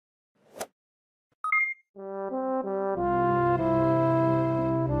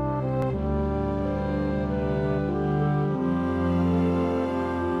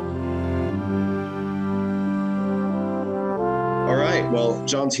Well,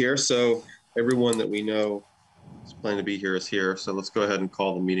 John's here, so everyone that we know is planning to be here is here. So let's go ahead and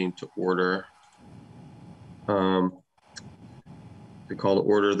call the meeting to order. We call to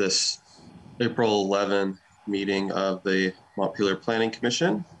order this April 11 meeting of the Montpelier Planning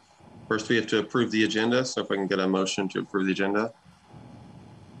Commission. First, we have to approve the agenda. So if I can get a motion to approve the agenda.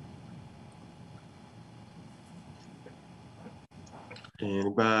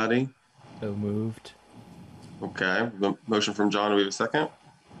 Anybody? So moved. Okay, motion from John. Do we have a second?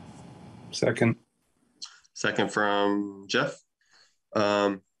 Second. Second from Jeff.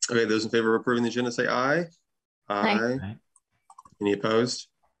 Okay, those in favor of approving the agenda say aye. Aye. Aye. Any opposed?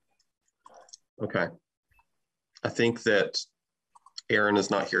 Okay. I think that Aaron is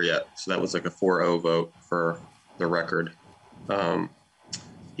not here yet, so that was like a 4-0 vote for the record.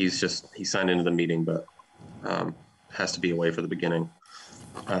 He signed into the meeting, but has to be away for the beginning.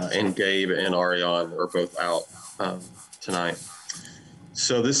 And Gabe and Ariane are both out tonight.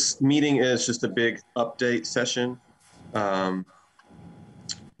 So this meeting is just a big update session.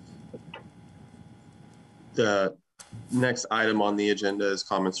 The next item on the agenda is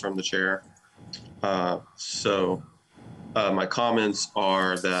comments from the chair. My comments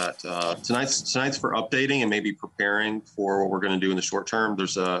are that tonight's for updating and maybe preparing for what we're going to do in the short term.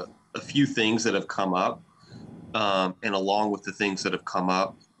 There's a few things that have come up, and along with the things that have come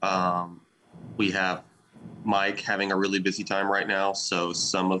up, we have Mike having a really busy time right now. So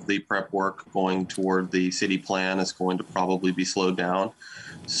some of the prep work going toward the city plan is going to probably be slowed down.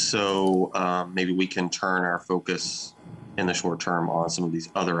 So maybe we can turn our focus in the short term on some of these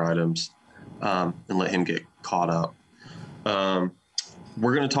other items and let him get caught up.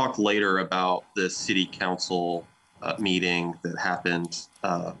 We're going to talk later about the city council meeting that happened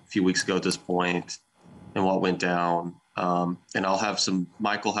a few weeks ago at this point and what went down. And I'll have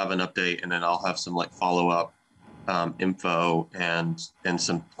Mike will have an update, and then I'll have some like follow-up info and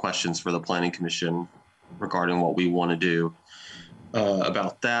some questions for the planning commission regarding what we want to do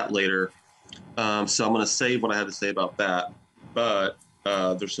about that later. So I'm going to save what I had to say about that, but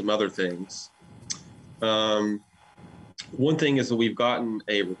there's some other things. One thing is that we've gotten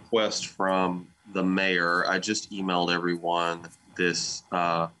a request from the mayor. I just emailed everyone this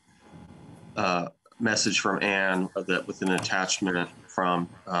message from Anne that with an attachment from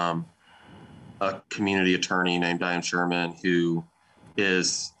a community attorney named Diane Sherman, who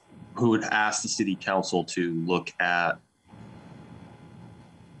would ask the city council to look at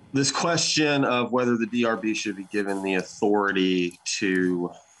this question of whether the DRB should be given the authority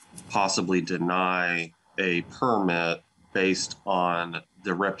to possibly deny a permit based on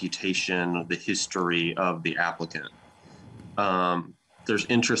the reputation, the history of the applicant. There's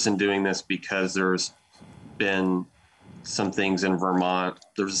interest in doing this because there's been some things in Vermont.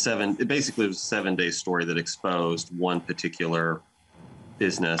 It basically was a 7-day story that exposed one particular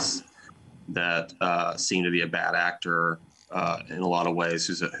business that seemed to be a bad actor in a lot of ways,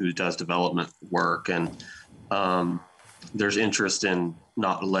 who does development work. And there's interest in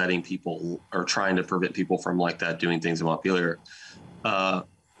not letting people or trying to prevent people from like that doing things in Montpelier.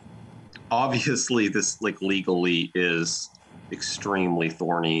 Obviously, this like legally is extremely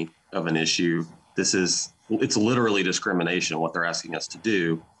thorny of an issue. It's literally discrimination, what they're asking us to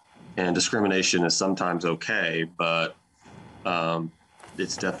do. And discrimination is sometimes okay, but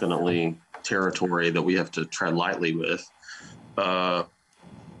it's definitely territory that we have to tread lightly with.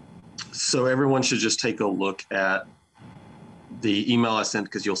 So everyone should just take a look at the email I sent,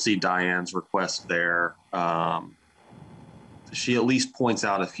 because you'll see Diane's request there. She at least points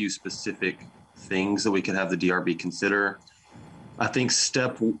out a few specific things that we could have the DRB consider. I think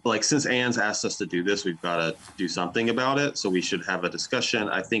since Anne's asked us to do this, we've got to do something about it. So we should have a discussion.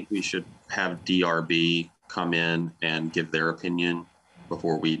 I think we should have DRB come in and give their opinion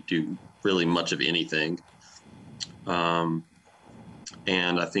before we do really much of anything. And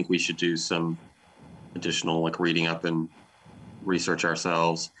I think we should do some additional like reading up and research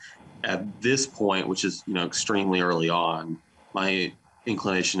ourselves. At this point, which is extremely early on, my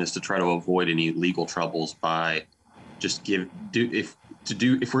inclination is to try to avoid any legal troubles by just if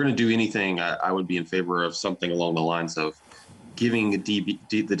we're going to do anything, I would be in favor of something along the lines of giving the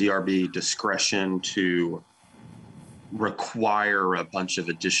DRB discretion to require a bunch of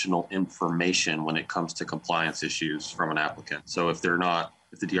additional information when it comes to compliance issues from an applicant. So if the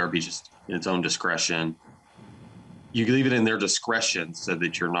DRB just in its own discretion, you leave it in their discretion so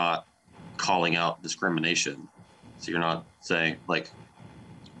that you're not calling out discrimination. So you're not saying like,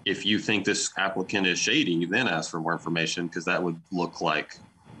 if you think this applicant is shady, then ask for more information, because that would look like,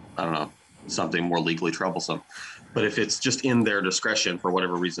 I don't know, something more legally troublesome. But if it's just in their discretion for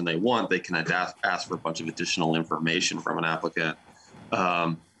whatever reason they want, they can ask for a bunch of additional information from an applicant.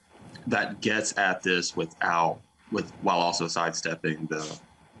 um, that gets at this while also sidestepping the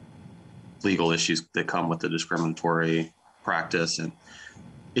legal issues that come with the discriminatory practice. And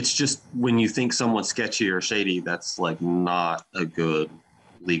it's just when you think someone's sketchy or shady, that's like not a good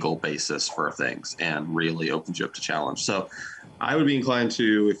legal basis for things and really opens you up to challenge. So I would be inclined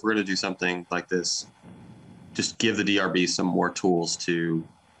to, if we're going to do something like this, just give the DRB some more tools to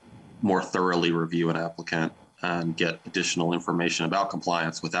more thoroughly review an applicant and get additional information about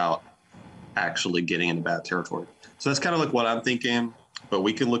compliance without actually getting into bad territory. So that's kind of like what I'm thinking, but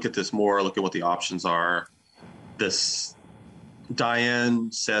we can look at this more, look at what the options are.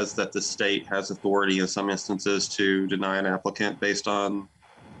 Diane says that the state has authority in some instances to deny an applicant based on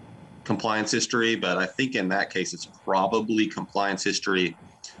compliance history, but I think in that case, it's probably compliance history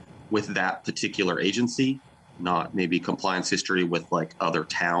with that particular agency, not maybe compliance history with like other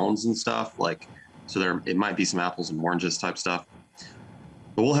towns and stuff. Like, so it might be some apples and oranges type stuff,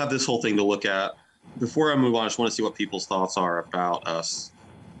 but we'll have this whole thing to look at. Before I move on, I just want to see what people's thoughts are about us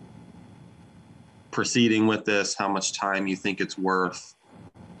proceeding with this, how much time you think it's worth,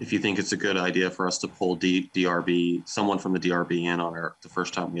 if you think it's a good idea for us to pull someone from the DRB in on the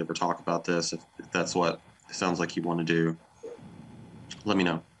first time we ever talk about this, if that's what it sounds like you want to do. Let me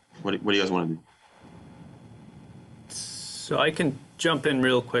know. What do you guys want to do? So I can jump in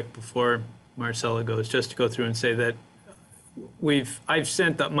real quick before Marcella goes, just to go through and say that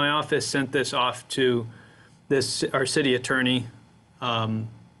my office sent this off to our city attorney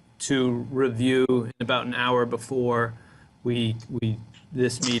to review. In about an hour before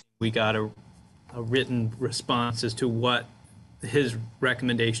this meeting, we got a written response as to what his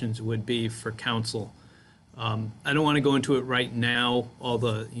recommendations would be for council. I don't want to go into it right now, all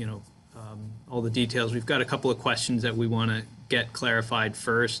the details. We've got a couple of questions that we want to get clarified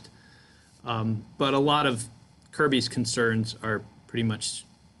first. But a lot of Kirby's concerns are pretty much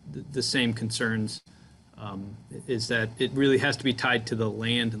the same concerns, is that it really has to be tied to the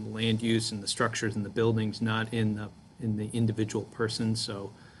land and the land use and the structures and the buildings, not in the individual person.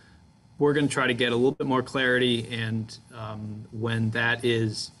 So we're going to try to get a little bit more clarity, and when that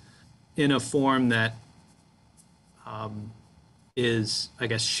is in a form that is, I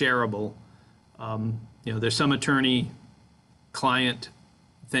guess, shareable. There's some attorney-client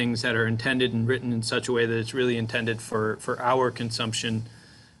things that are intended and written in such a way that it's really intended for our consumption,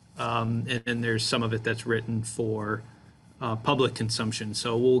 and then there's some of it that's written for public consumption.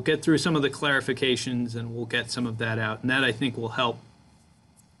 So we'll get through some of the clarifications and we'll get some of that out, and that I think will help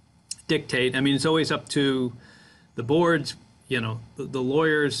dictate. I mean, it's always up to the boards. The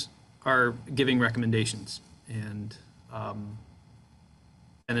lawyers are giving recommendations, and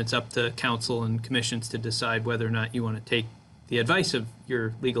it's up to council and commissions to decide whether or not you want to take the advice of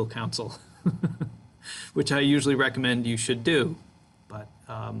your legal counsel, which I usually recommend you should do. But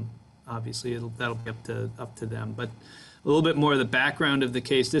obviously that'll be up to them. But a little bit more of the background of the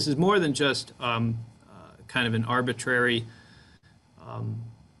case. This is more than just kind of an arbitrary,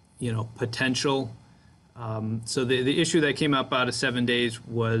 potential. So the issue that came up out of 7 days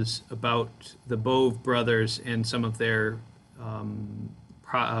was about the Bove brothers and some of their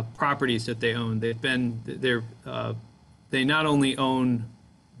properties that they own. They not only own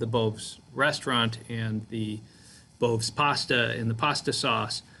the Bove's restaurant and the Bove's pasta and the pasta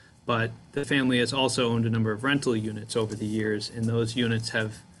sauce, but the family has also owned a number of rental units over the years, and those units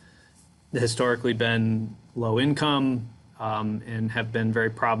have historically been low income and have been very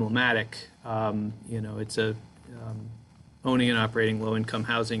problematic. It's owning and operating low income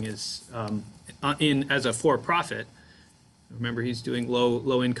housing is as a for-profit. Remember, he's doing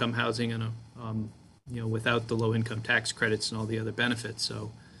low income housing and without the low income tax credits and all the other benefits.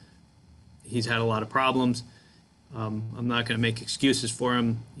 So he's had a lot of problems. I'm not going to make excuses for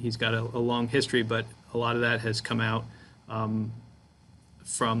him. He's got a long history, but a lot of that has come out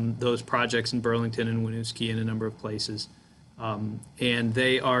from those projects in Burlington and Winooski and a number of places. And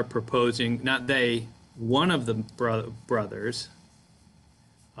they are proposing, one of the brothers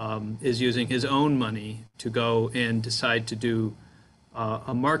is using his own money to go and decide to do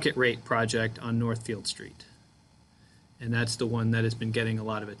a market rate project on Northfield Street. And that's the one that has been getting a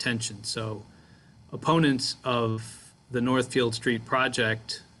lot of attention. So opponents of the Northfield Street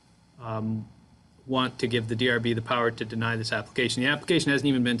project want to give the DRB the power to deny this application. The application hasn't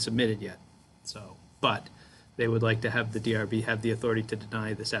even been submitted yet. But they would like to have the DRB have the authority to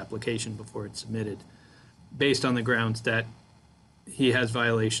deny this application before it's submitted, based on the grounds that he has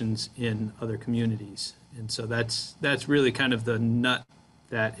violations in other communities. And so that's really kind of the nut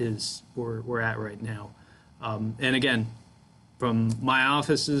that we're at right now. And again, from my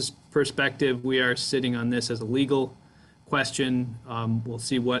office's perspective, we are sitting on this as a legal question. We'll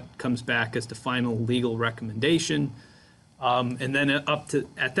see what comes back as the final legal recommendation. And then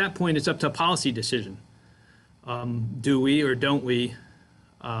at that point, it's up to a policy decision. Do we or don't we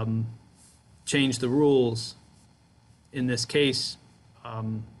change the rules in this case?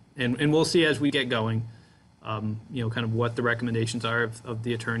 And we'll see as we get going, kind of what the recommendations are of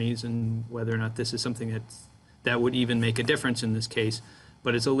the attorneys and whether or not this is something that would even make a difference in this case.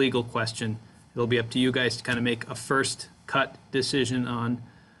 But it's a legal question. It'll be up to you guys to kind of make a first cut decision on,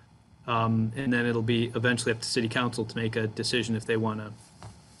 and then it'll be eventually up to City Council to make a decision if they want to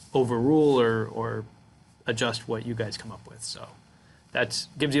overrule or adjust what you guys come up with. So that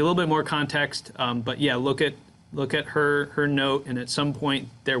gives you a little bit more context. But yeah, look at her note, and at some point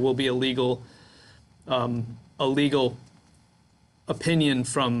there will be a legal opinion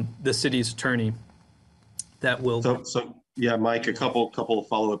from the city's attorney that will. So yeah, Mike, a couple of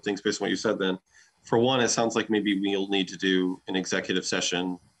follow-up things based on what you said then. For one, it sounds like maybe we'll need to do an executive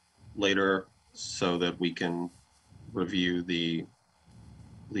session later so that we can review the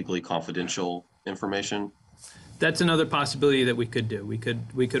legally confidential information. That's another possibility that we could do. We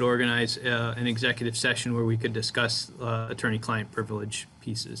could organize an executive session where we could discuss attorney-client privilege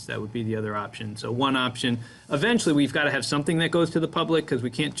pieces. That would be the other option. So one option, eventually we've got to have something that goes to the public because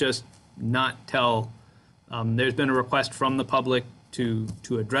we can't just not tell. There's been a request from the public to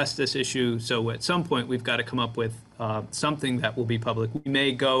address this issue. So at some point we've got to come up with something that will be public. We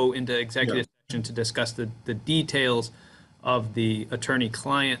may go into executive session to discuss the details of the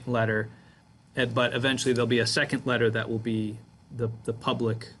attorney-client letter. But eventually there'll be a second letter that will be the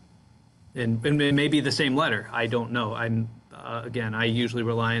public, and it may be the same letter. I don't know. Again, I usually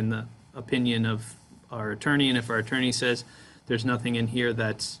rely on the opinion of our attorney, and if our attorney says there's nothing in here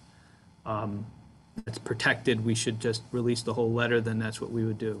that's protected, we should just release the whole letter, then that's what we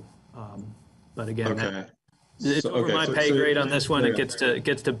would do. But again, it's over my pay grade on this one. It gets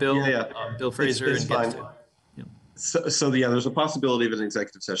to Bill, Bill Fraser, it's fine. So yeah, there's a possibility of an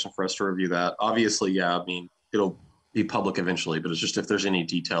executive session for us to review that. Obviously, yeah, I mean, it'll be public eventually, but it's just if there's any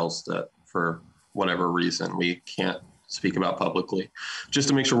details that for whatever reason we can't speak about publicly, just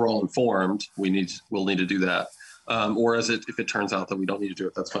to make sure we're all informed, we'll need to do that. Or if it turns out that we don't need to do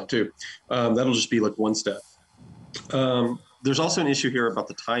it, that's fine too. That'll just be like one step. There's also an issue here about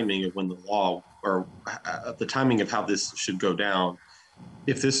the timing of when the law, or the timing of how this should go down.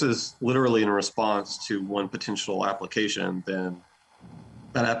 If this is literally in response to one potential application, then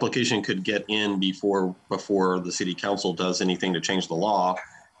that application could get in before the city council does anything to change the law.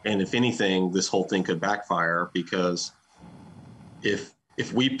 And if anything, this whole thing could backfire, because if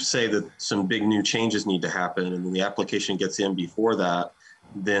we say that some big new changes need to happen and then the application gets in before that,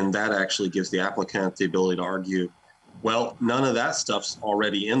 then that actually gives the applicant the ability to argue, well, none of that stuff's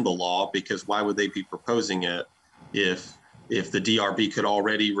already in the law, because why would they be proposing it if the DRB could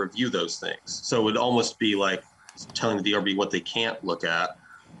already review those things? So it would almost be like telling the DRB what they can't look at.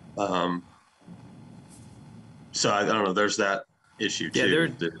 So I don't know, there's that issue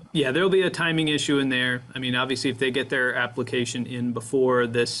too. There'll be a timing issue in there. I mean, obviously, if they get their application in before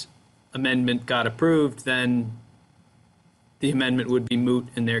this amendment got approved, then the amendment would be moot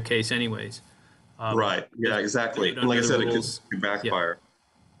in their case anyways. Right, yeah, exactly. And like I said, it could backfire.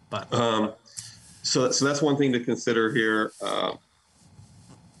 Yeah. But So that's one thing to consider here.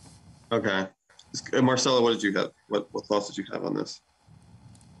 Okay. Marcella, what did you have? What thoughts did you have on this?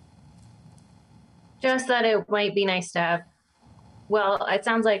 Just that it might be nice to have, well, it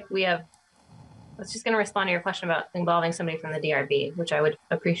sounds like I was just going to respond to your question about involving somebody from the DRB, which I would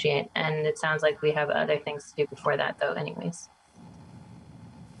appreciate. And it sounds like we have other things to do before that, though, anyways.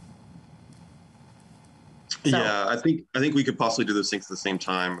 So. Yeah, I think we could possibly do those things at the same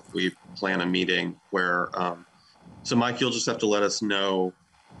time if we plan a meeting where, so Mike, you'll just have to let us know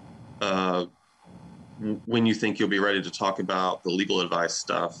when you think you'll be ready to talk about the legal advice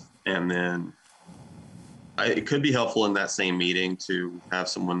stuff. And then it could be helpful in that same meeting to have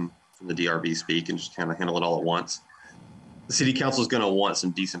someone from the DRB speak and just kind of handle it all at once. The city council is going to want some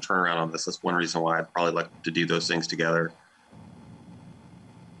decent turnaround on this. That's one reason why I'd probably like to do those things together.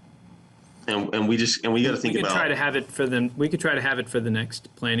 And we got to think about. We could try to have it for them. We could try to have it for the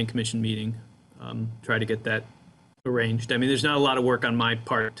next planning commission meeting. Try to get that arranged. I mean, there's not a lot of work on my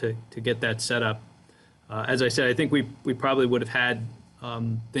part to get that set up. As I said, I think we probably would have had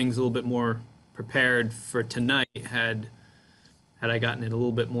things a little bit more prepared for tonight had I gotten it a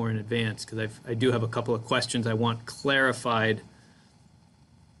little bit more in advance, because I do have a couple of questions I want clarified,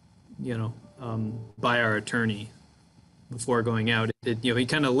 by our attorney before going out. He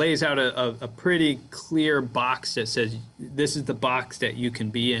kind of lays out a pretty clear box that says this is the box that you can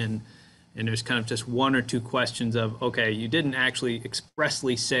be in, And there's kind of just one or two questions of, okay, you didn't actually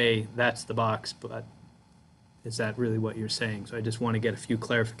expressly say that's the box, but is that really what you're saying? So I just want to get a few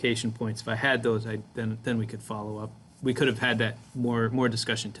clarification points. If I had those, then we could follow up. We could have had that more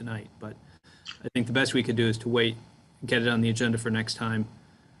discussion tonight, but I think the best we could do is to wait, get it on the agenda for next time,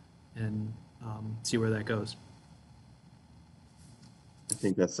 and see where that goes. I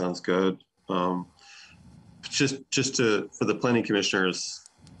think that sounds good. Just for the planning commissioners,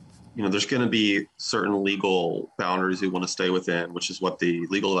 there's going to be certain legal boundaries we want to stay within, which is what the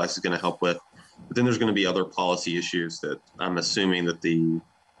legal advice is going to help with. But then there's going to be other policy issues that I'm assuming that the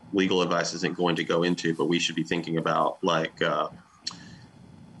legal advice isn't going to go into, but we should be thinking about, like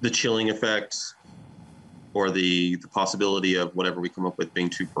the chilling effects, or the possibility of whatever we come up with being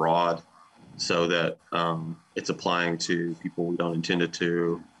too broad, so that it's applying to people we don't intend it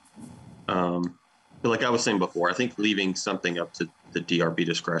to. But like I was saying before, I think leaving something up to the DRB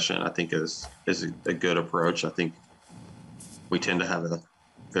discretion, I think is a good approach. I think we tend to have a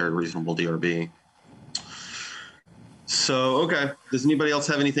very reasonable DRB. So, okay. Does anybody else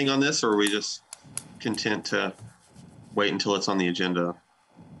have anything on this, or are we just content to wait until it's on the agenda?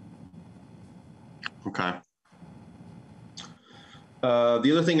 Okay.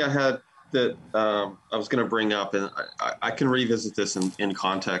 The other thing I had that I was going to bring up, and I can revisit this in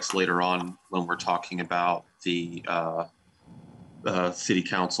context later on when we're talking about the city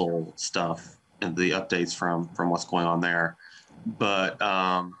council stuff and the updates from what's going on there. But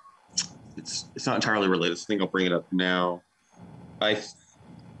it's not entirely related, so I think I'll bring it up now. I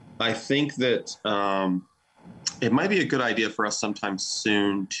think that it might be a good idea for us sometime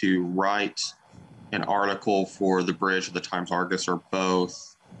soon to write an article for the Bridge or the Times Argus, or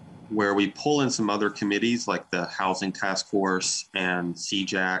both, where we pull in some other committees like the Housing Task Force and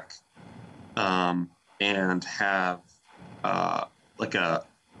CJAC, and have like a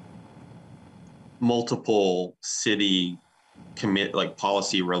multiple city like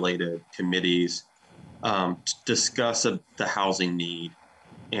policy related committees to discuss the housing need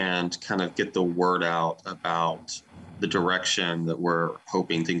and kind of get the word out about the direction that we're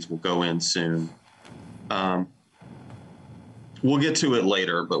hoping things will go in soon. We'll get to it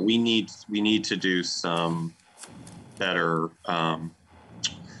later, but we need to do some better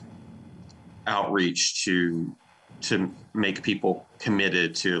outreach to make people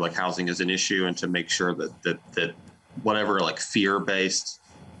committed to, like, housing as an issue, and to make sure that whatever like fear-based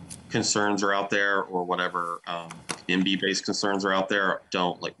concerns are out there, or whatever NIMBY-based concerns are out there,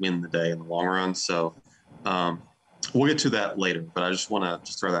 don't like win the day in the long run. So we'll get to that later, but I just want to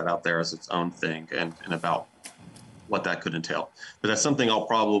just throw that out there as its own thing, and about what that could entail. But that's something I'll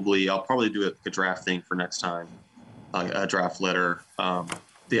probably do a draft thing for next time, a draft letter.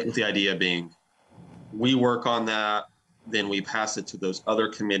 The idea being, we work on that, then we pass it to those other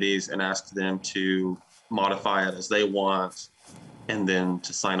committees and ask them to modify it as they want, and then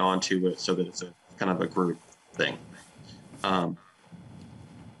to sign on to it, so that it's a kind of a group thing.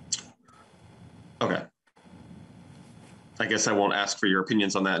 Okay. I guess I won't ask for your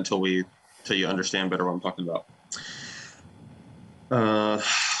opinions on that until you understand better what I'm talking about.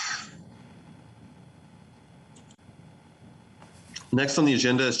 Next on the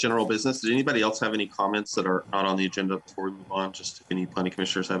agenda is general business. Did anybody else have any comments that are not on the agenda before we move on? Just if any planning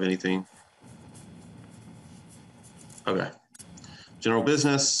commissioners have anything. Okay. General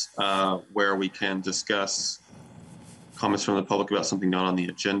business, where we can discuss comments from the public about something not on the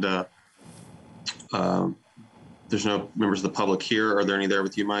agenda. There's no members of the public here. Are there any there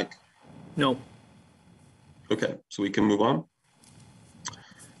with you, Mike? No. Okay, so we can move on.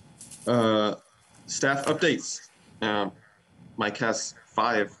 Staff updates. Mike has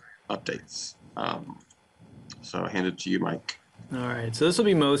 5 updates. So I hand it to you, Mike. All right, so this will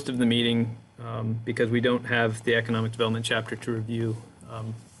be most of the meeting because we don't have the economic development chapter to review.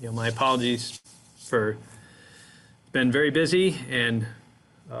 My apologies for been very busy, and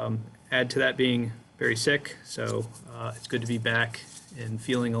add to that being very sick. So it's good to be back and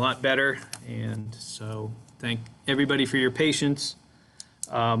feeling a lot better. And so thank everybody for your patience.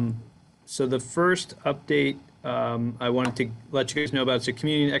 So the first update I wanted to let you guys know about is a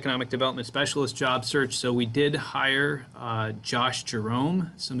community and economic development specialist job search. So we did hire Josh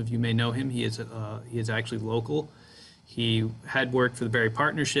Jerome. Some of you may know him. He is actually local. He had worked for the Berry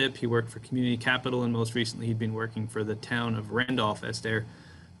Partnership. He worked for Community Capital, and most recently he'd been working for the town of Randolph as their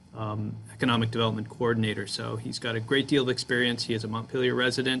economic development coordinator. So he's got a great deal of experience. He is a Montpelier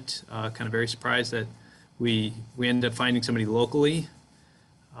resident. Kind of very surprised that we ended up finding somebody locally.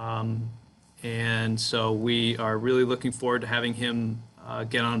 And so we are really looking forward to having him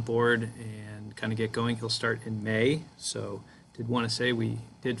get on board and kind of get going. He'll start in May. So did want to say we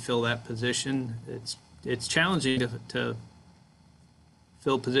did fill that position. It's challenging to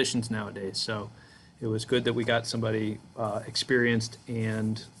fill positions nowadays, so it was good that we got somebody experienced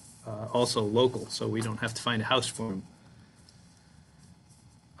and also local, so we don't have to find a house for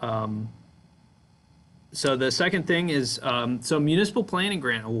them. So the second thing is, so municipal planning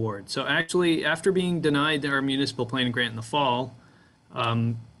grant award. So actually, after being denied our municipal planning grant in the fall,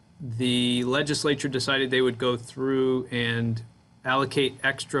 the legislature decided they would go through and allocate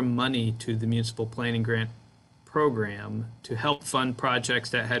extra money to the municipal planning grant program to help fund projects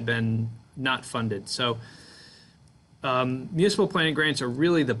that had been not funded. So municipal planning grants are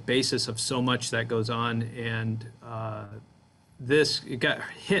really the basis of so much that goes on, and it got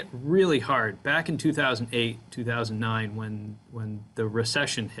hit really hard back in 2008, 2009 when the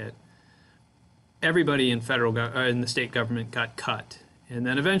recession hit. Everybody in in the state government got cut. And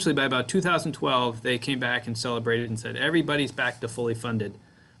then eventually by about 2012, they came back and celebrated and said, everybody's back to fully funded,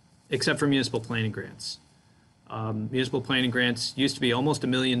 except for municipal planning grants. Municipal planning grants used to be almost $1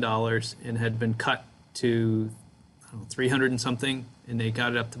 million and had been cut to, I don't know, 300 and something, and they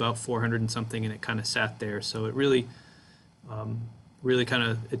got it up to about 400 and something, and it kind of sat there. So it really kind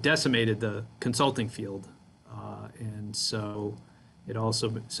of it decimated the consulting field. And so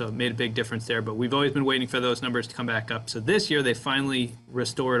it made a big difference there, but we've always been waiting for those numbers to come back up. So this year they finally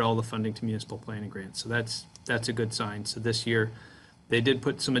restored all the funding to municipal planning grants. So that's a good sign. So this year they did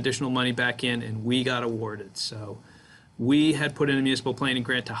put some additional money back in, and we got awarded. So we had put in a municipal planning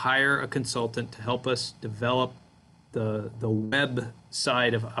grant to hire a consultant to help us develop the web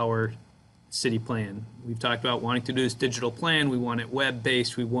side of our city plan. We've talked about wanting to do this digital plan. We want it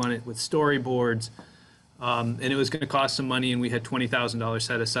web-based. We want it with storyboards. And it was going to cost some money, and we had $20,000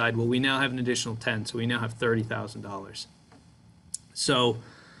 set aside. Well, we now have an additional 10, so we now have $30,000. So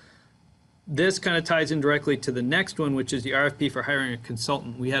this kind of ties in directly to the next one, which is the RFP for hiring a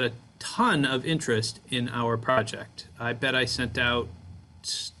consultant. We had a ton of interest in our project. I bet I sent out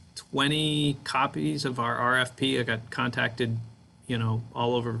 20 copies of our RFP. I got contacted,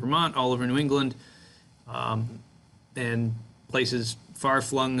 all over Vermont, all over New England, and places far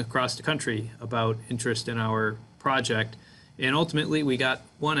flung across the country about interest in our project. And ultimately, we got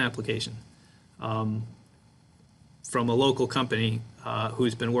one application from a local company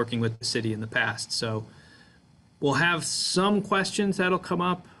who's been working with the city in the past. So we'll have some questions that'll come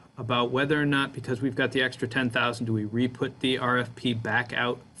up about whether or not, because we've got the extra 10,000, do we re-put the RFP back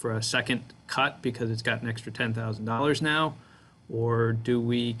out for a second cut because it's got an extra $10,000 now? Or do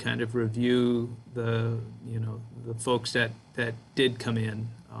we kind of review the folks that did come in?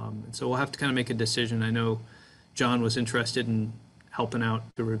 And so we'll have to kind of make a decision. I know John was interested in helping out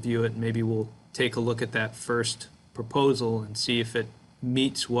to review it. Maybe we'll take a look at that first proposal and see if it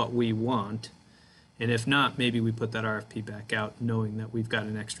meets what we want. And if not, maybe we put that RFP back out knowing that we've got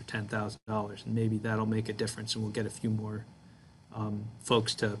an extra $10,000. And maybe that'll make a difference, and we'll get a few more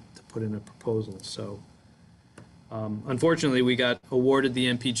folks to put in a proposal. So unfortunately, we got awarded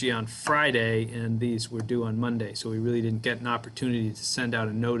the MPG on Friday, and these were due on Monday, so we really didn't get an opportunity to send out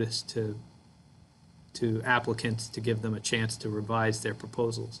a notice to applicants to give them a chance to revise their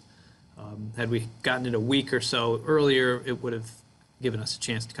proposals. Had we gotten it a week or so earlier, it would have given us a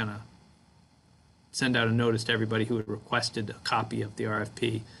chance to kind of send out a notice to everybody who had requested a copy of the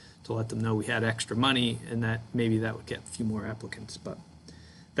RFP to let them know we had extra money, and that maybe that would get a few more applicants. But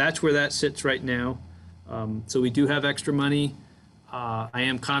that's where that sits right now. So we do have extra money. I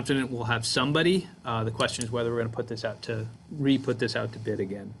am confident we'll have somebody. The question is whether we're going to put this out to re-put this out to bid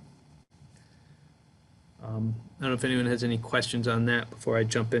again. I don't know if anyone has any questions on that before I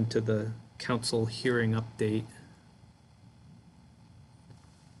jump into the council hearing update.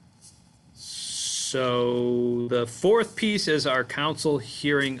 So the fourth piece is our council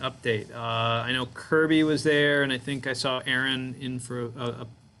hearing update. I know Kirby was there, and I think I saw Aaron in for a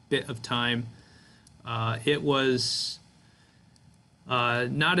bit of time. It was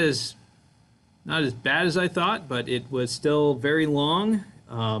not as bad as I thought, but it was still very long,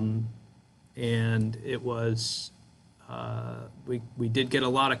 and it was we did get a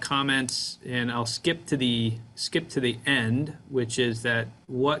lot of comments, and I'll skip to the end, which is that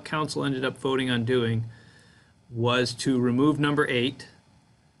what council ended up voting on doing was to remove number 8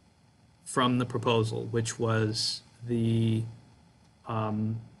 from the proposal, which was the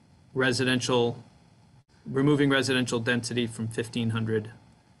removing residential density from 1,500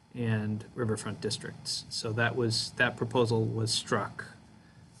 and riverfront districts. So that proposal was struck.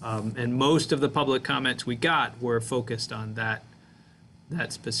 And most of the public comments we got were focused on that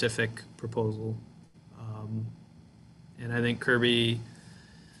specific proposal. And I think Kirby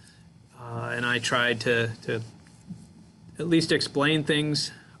and I tried to at least explain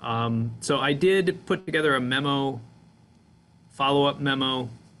things. So I did put together a memo, follow-up memo,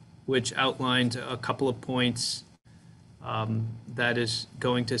 which outlined a couple of points that is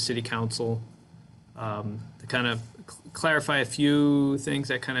going to City Council to kind of clarify a few things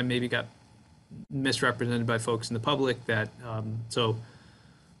that kind of maybe got misrepresented by folks in the public. That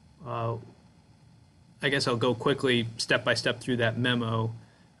I guess I'll go quickly, step by step through that memo.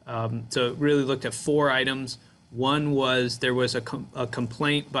 So it really looked at 4 items. One was there was a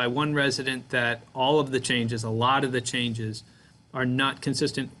complaint by one resident that all of the changes, a lot of the changes, are not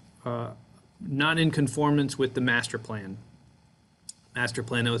consistent, not in conformance with the master plan. Master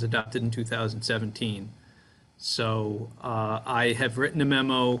plan that was adopted in 2017. So I have written a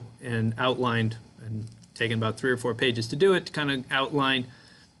memo and outlined, and taken about 3 or 4 pages to do it, to kind of outline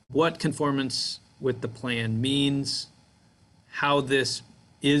what conformance with the plan means, how this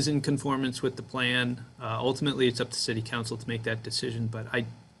is in conformance with the plan. Ultimately, it's up to City Council to make that decision, but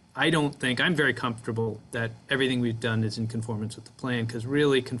I don't think, I'm very comfortable that everything we've done is in conformance with the plan, because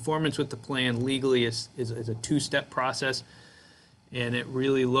really conformance with the plan legally is a 2-step process, and it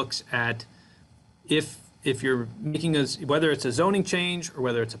really looks at if you're making whether it's a zoning change or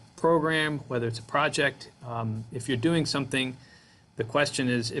whether it's a program, whether it's a project, if you're doing something, the question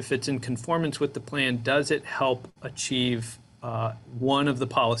is, if it's in conformance with the plan, does it help achieve one of the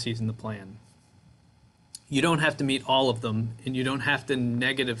policies in the plan? You don't have to meet all of them, and you don't have to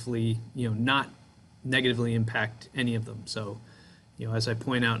negatively, not negatively impact any of them. So, as I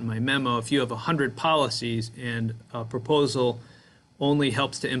point out in my memo, if you have 100 policies and a proposal only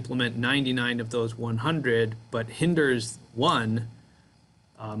helps to implement 99 of those 100, but hinders one,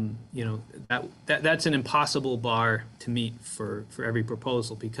 that's an impossible bar to meet for every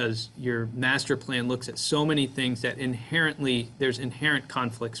proposal, because your master plan looks at so many things that there's inherent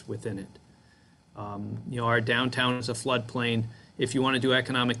conflicts within it. Our downtown is a floodplain. If you want to do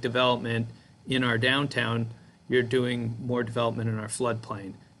economic development in our downtown, you're doing more development in our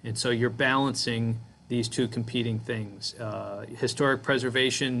floodplain. And so you're balancing these 2 competing things, historic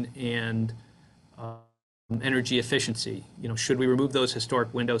preservation and energy efficiency. Should we remove those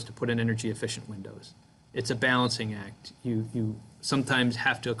historic windows to put in energy efficient windows? It's a balancing act. You sometimes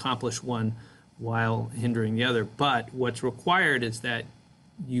have to accomplish one while hindering the other, but what's required is that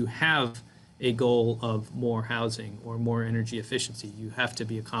you have a goal of more housing or more energy efficiency. You have to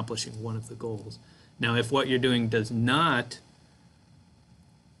be accomplishing one of the goals. Now, if what you're doing is not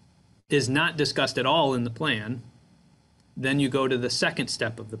discussed at all in the plan, then you go to the second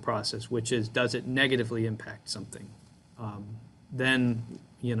step of the process, which is, does it negatively impact something? Then,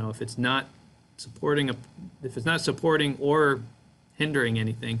 if it's not supporting or hindering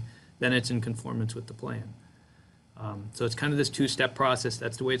anything, then it's in conformance with the plan. So it's kind of this 2-step process.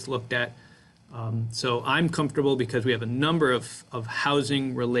 That's the way it's looked at. So I'm comfortable because we have a number of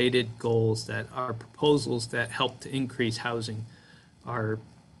housing related goals that are proposals that help to increase housing are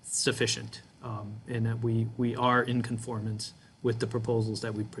sufficient, and that we are in conformance with the proposals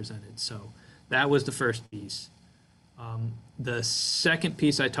that we presented. So that was the first piece. The second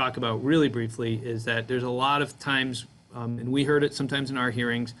piece I talk about really briefly is that there's a lot of times, and we heard it sometimes in our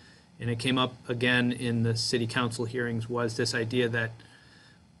hearings, and it came up again in the City Council hearings, was this idea that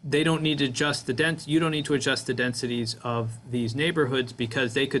they don't need to adjust you don't need to adjust the densities of these neighborhoods,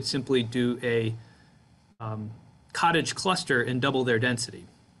 because they could simply do a cottage cluster and double their density.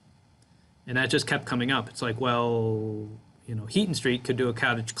 And that just kept coming up. It's like, well, Heaton Street could do a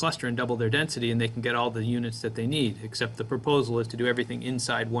cottage cluster and double their density, and they can get all the units that they need, except the proposal is to do everything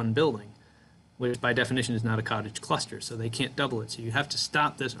inside one building, which by definition is not a cottage cluster, so they can't double it. So you have to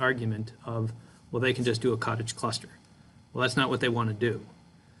stop this argument of, well, they can just do a cottage cluster. Well, that's not what they want to do.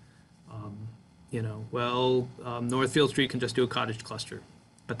 Northfield Street can just do a cottage cluster,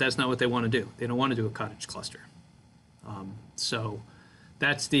 but that's not what they want to do. They don't want to do a cottage cluster. So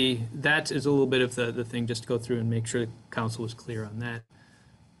that is a little bit of the thing, just to go through and make sure the council was clear on that.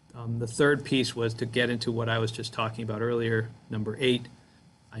 The third piece was to get into what I was just talking about earlier, number 8.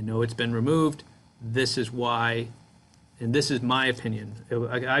 I know it's been removed. This is why, and this is my opinion.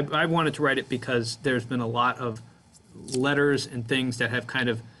 I wanted to write it because there's been a lot of letters and things that have kind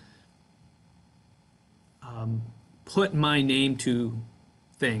of put my name to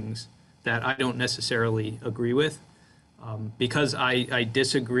things that I don't necessarily agree with. Because I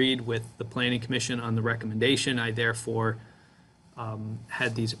disagreed with the Planning Commission on the recommendation, I therefore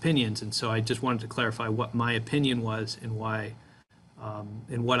had these opinions. And so I just wanted to clarify what my opinion was and why,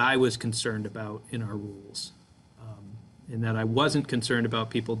 and what I was concerned about in our rules. And that I wasn't concerned about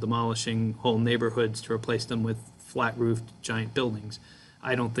people demolishing whole neighborhoods to replace them with flat-roofed giant buildings.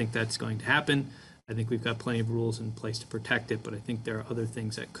 I don't think that's going to happen. I think we've got plenty of rules in place to protect it, but I think there are other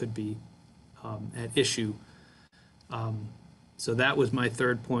things that could be at issue. So that was my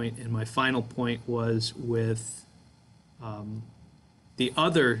third point, and my final point was with the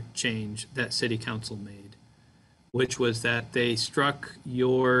other change that City Council made, which was that they struck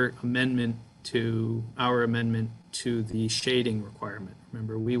your amendment to our amendment to the shading requirement.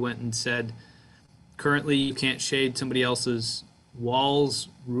 Remember, we went and said, currently you can't shade somebody else's walls,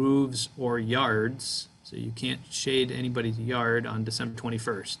 roofs, or yards, so you can't shade anybody's yard on December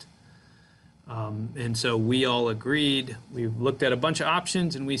 21st. And so we all agreed, we looked at a bunch of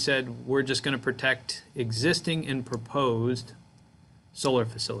options, and we said, we're just going to protect existing and proposed solar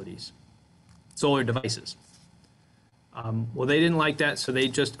facilities, solar devices. Well, they didn't like that, so they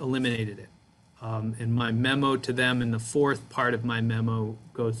just eliminated it. And my memo to them in the fourth part of my memo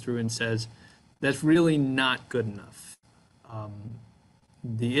goes through and says, that's really not good enough.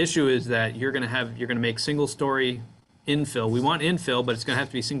 The issue is that you're going to make single story infill. We want infill, but it's going to have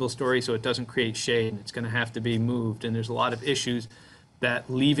to be single story so it doesn't create shade. It's going to have to be moved. And there's a lot of issues that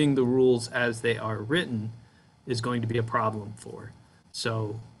leaving the rules as they are written is going to be a problem for.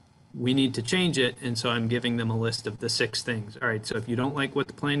 So we need to change it. And so I'm giving them a list of the 6 things. All right, so if you don't like what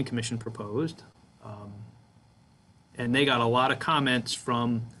the Planning Commission proposed, and they got a lot of comments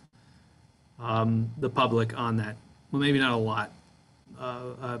from the public on that. Well, maybe not a lot.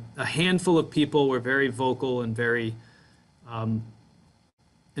 A handful of people were very vocal and very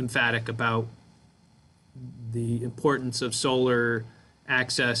emphatic about the importance of solar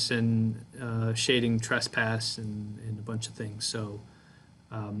access and shading trespass and a bunch of things. So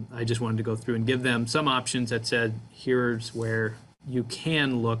I just wanted to go through and give them some options that said, here's where you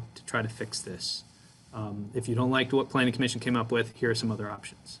can look to try to fix this. If you don't like what Planning Commission came up with, here are some other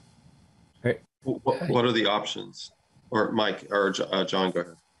options. Right. What are the options? Or Mike, or John, go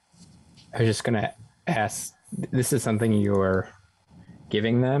ahead. I was just going to ask, this is something you're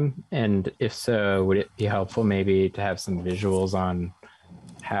giving them, and if so, would it be helpful maybe to have some visuals on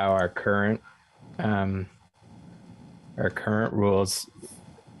how our current rules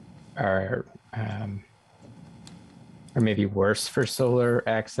are maybe worse for solar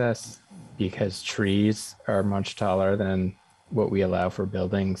access because trees are much taller than what we allow for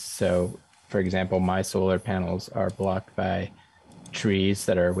buildings. So, for example, my solar panels are blocked by trees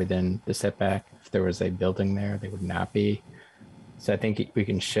that are within the setback. If there was a building there, they would not be. So I think we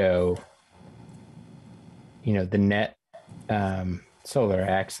can show, the net solar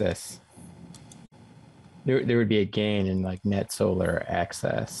access. There would be a gain in like net solar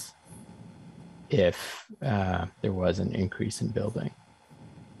access if there was an increase in building.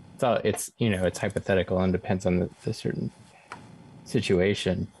 So it's hypothetical and depends on the certain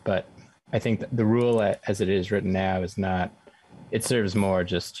situation, but I think the rule as it is written now is not, it serves more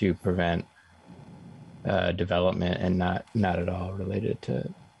just to prevent development and not at all related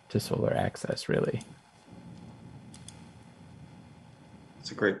to solar access, really.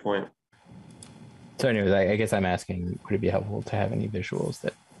 That's a great point. So anyways, I guess I'm asking, would it be helpful to have any visuals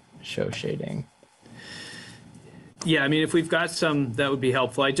that show shading? Yeah, I mean, if we've got some, that would be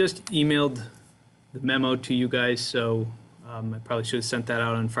helpful. I just emailed the memo to you guys, so I probably should have sent that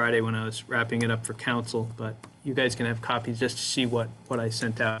out on Friday when I was wrapping it up for council, but you guys can have copies just to see what I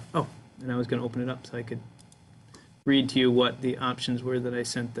sent out. Oh, and I was going to open it up so I could read to you what the options were that I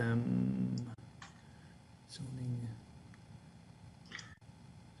sent them.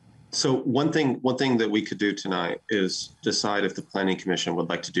 So one thing that we could do tonight is decide if the Planning Commission would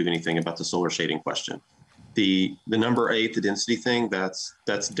like to do anything about the solar shading question. The number 8, the density thing, that's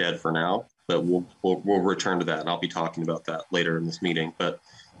dead for now, but we'll return to that, and I'll be talking about that later in this meeting. But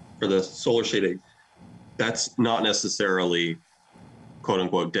for the solar shading, that's not necessarily quote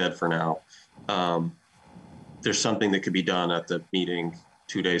unquote dead for now. There's something that could be done at the meeting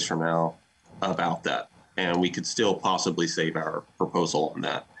 2 days from now about that, and we could still possibly save our proposal on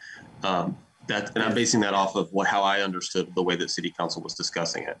that. And I'm basing that off of how I understood the way that City Council was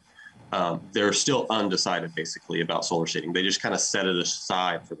discussing it. They're still undecided basically about solar shading. They just kind of set it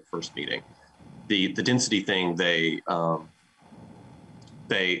aside for the first meeting. The density thing, they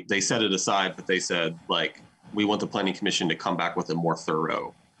set it aside, but they said, like, we want the Planning Commission to come back with a more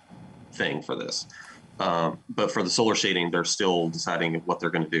thorough thing for this. But for the solar shading, they're still deciding what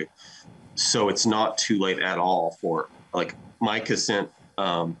they're going to do. So it's not too late at all for, like, Mike has sent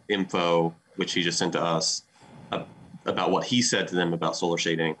info, which he just sent to us, about what he said to them about solar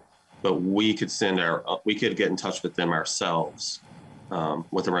shading. But we could get in touch with them ourselves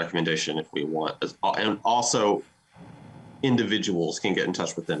with a recommendation if we want. And also individuals can get in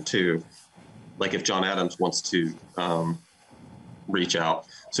touch with them too. Like if John Adams wants to reach out.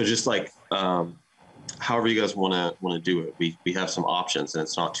 So just like however you guys want to do it. We have some options, and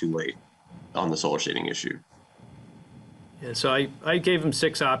it's not too late on the solar shading issue. Yeah, so I gave them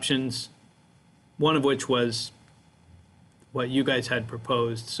 6 options, one of which was what you guys had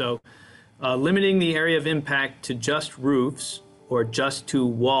proposed. So limiting the area of impact to just roofs or just to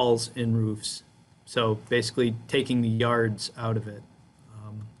walls and roofs. So basically taking the yards out of it.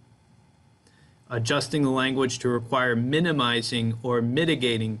 Adjusting the language to require minimizing or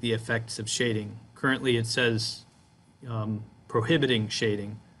mitigating the effects of shading. Currently it says prohibiting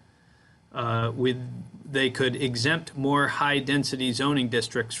shading. They could exempt more high-density zoning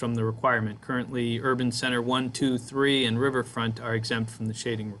districts from the requirement. Currently, Urban Center 1, 2, 3, and Riverfront are exempt from the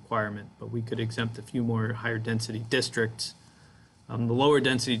shading requirement, but we could exempt a few more higher-density districts. The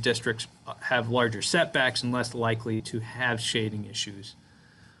lower-density districts have larger setbacks and less likely to have shading issues.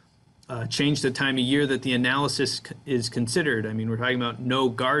 Change the time of year that the analysis is considered. I mean, we're talking about no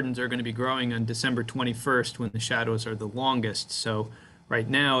gardens are going to be growing on December 21st when the shadows are the longest. So right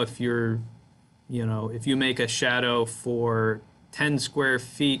now, if you make a shadow for 10 square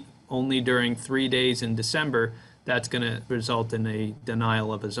feet only during 3 days in December, that's going to result in a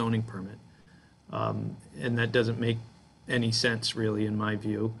denial of a zoning permit. And that doesn't make any sense, really, in my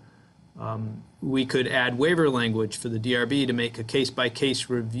view. We could add waiver language for the DRB to make a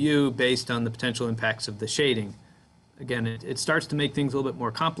case-by-case review based on the potential impacts of the shading. Again, it starts to make things a little bit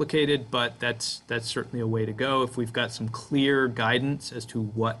more complicated, but that's certainly a way to go. If we've got some clear guidance as to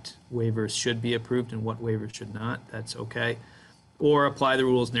what waivers should be approved and what waivers should not, that's okay. Or apply the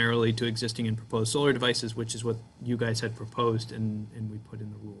rules narrowly to existing and proposed solar devices, which is what you guys had proposed and we put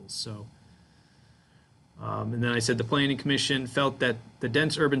in the rules. So. And then I said the Planning Commission felt that the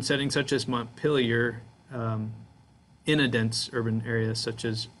dense urban setting such as Montpelier, in a dense urban area such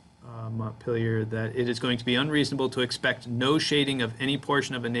as Montpelier, that it is going to be unreasonable to expect no shading of any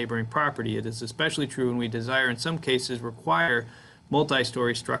portion of a neighboring property. It is especially true when we desire, in some cases, require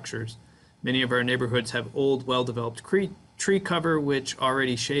multi-story structures. Many of our neighborhoods have old, well-developed tree cover, which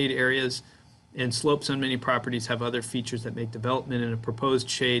already shade areas, and slopes on many properties have other features that make development in a proposed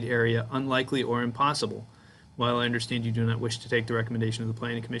shade area unlikely or impossible. While I understand you do not wish to take the recommendation of the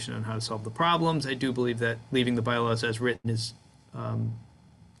Planning Commission on how to solve the problems, I do believe that leaving the bylaws as written is,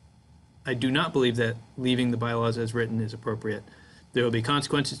 I do not believe that leaving the bylaws as written is appropriate. There will be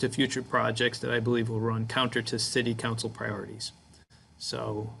consequences to future projects that I believe will run counter to City Council priorities.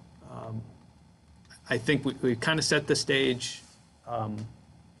 So I think we kind of set the stage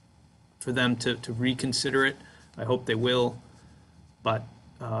for them to reconsider it. I hope they will, but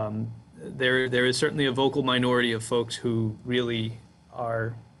there is certainly a vocal minority of folks who really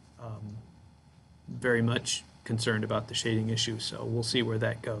are very much concerned about the shading issue, so we'll see where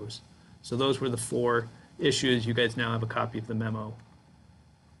that goes. So those were the 4 issues. You guys now have a copy of the memo.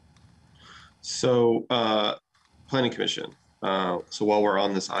 So Planning Commission, so while we're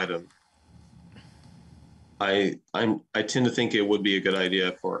on this item, I tend to think it would be a good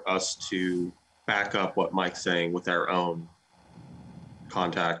idea for us to back up what Mike's saying with our own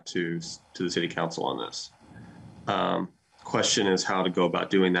contact to the City Council on this. Question is how to go about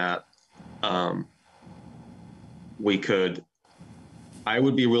doing that. I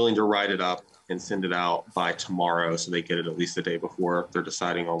would be willing to write it up and send it out by tomorrow so they get it at least the day before they're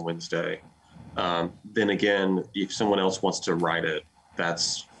deciding on Wednesday. Then again, if someone else wants to write it,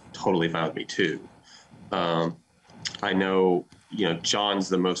 that's totally fine with me too. I know, John's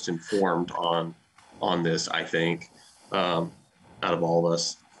the most informed on this, I think, out of all of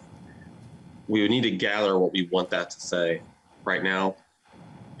us. We would need to gather what we want that to say right now,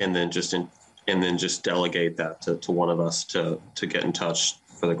 and then just delegate that to one of us to get in touch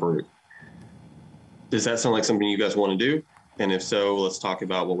for the group. Does that sound like something you guys want to do? And if so, let's talk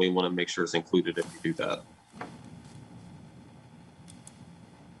about what we want to make sure is included if we do that.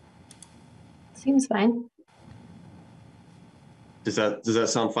 Seems fine. Does that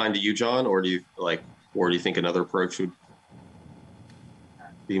sound fine to you, John, or do you think another approach would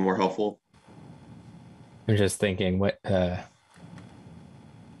be more helpful? I'm just thinking what yeah,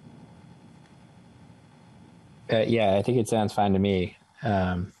 I think it sounds fine to me.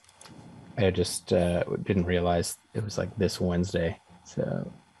 I just didn't realize it was like this Wednesday,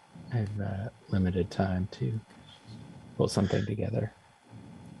 so I have limited time to pull something together.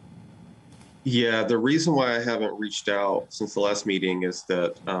 Yeah, the reason why I haven't reached out since the last meeting is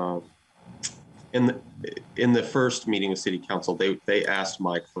that in the first meeting of City Council, they asked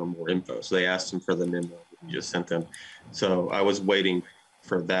Mike for more info. So they asked him for the memo that we just sent them. So I was waiting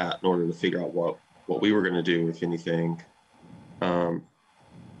for that in order to figure out what we were going to do, if anything.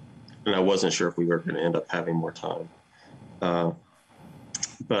 And I wasn't sure if we were going to end up having more time.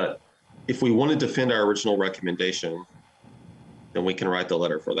 But if we want to defend our original recommendation, then we can write the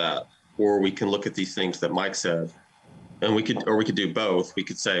letter for that. Or we can look at these things that Mike said, and we could do both. We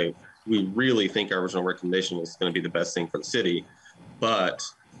could say, we really think our original recommendation is going to be the best thing for the city. But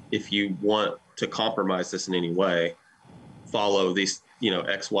if you want to compromise this in any way, follow these,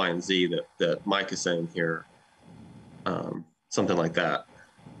 X, Y, and Z that Mike is saying here, something like that.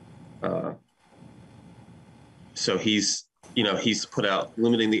 So he's put out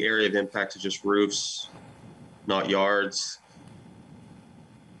limiting the area of impact to just roofs, not yards.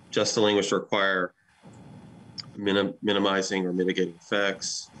 Just the language to require minimizing or mitigating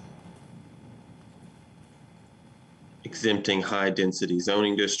effects. Exempting high density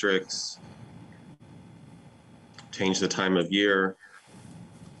zoning districts. Change the time of year.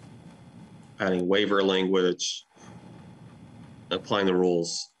 Adding waiver language. Applying the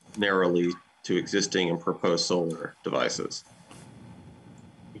rules narrowly to existing and proposed solar devices.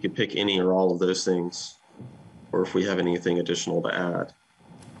 You could pick any or all of those things, or if we have anything additional to add.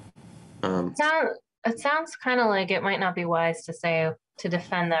 It sounds kind of like it might not be wise to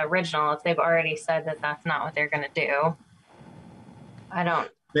defend the original if they've already said that that's not what they're going to do. I don't.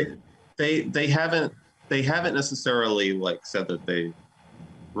 They haven't necessarily said that they're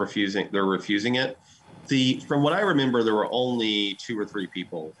refusing it. From what I remember, there were only 2 or 3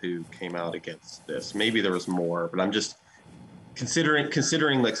 people who came out against this. Maybe there was more, but I'm just considering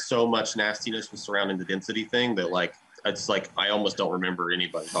so much nastiness was surrounding the density thing that it's I almost don't remember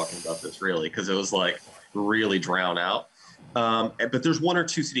anybody talking about this really, because it was really drowned out. But there's 1 or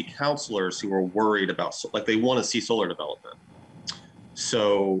 2 city councilors who are worried about they want to see solar development.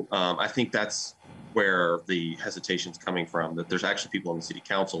 So I think that's where the hesitation's coming from, that there's actually people on the city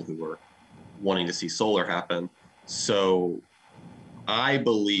council who are wanting to see solar happen. So I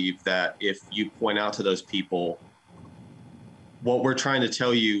believe that if you point out to those people, what we're trying to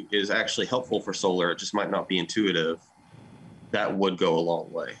tell you is actually helpful for solar, it just might not be intuitive, that would go a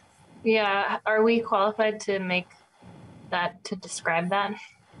long way. Yeah. Are we qualified to describe that?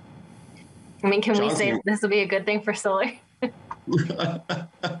 I mean, can we say this will be a good thing for solar?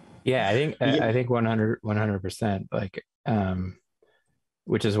 Yeah, I think 100%.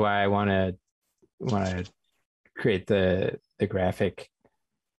 Which is why I want to create the graphic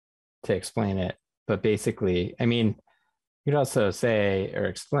to explain it. But basically, I mean, you could also say or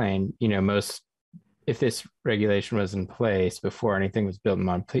explain, if this regulation was in place before anything was built in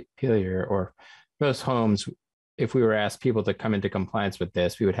Montpelier, or most homes, if we were asked people to come into compliance with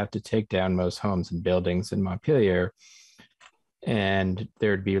this, we would have to take down most homes and buildings in Montpelier, and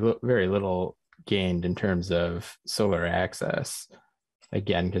there'd be very little gained in terms of solar access.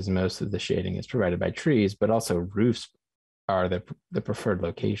 Again, because most of the shading is provided by trees, but also roofs are the preferred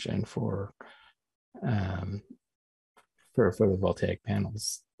location for photovoltaic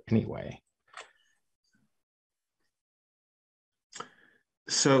panels anyway.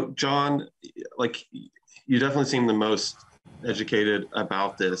 So John, you definitely seem the most educated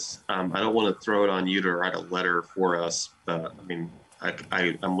about this. I don't want to throw it on you to write a letter for us, but I mean,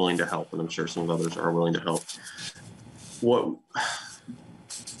 I'm willing to help, and I'm sure some of others are willing to help.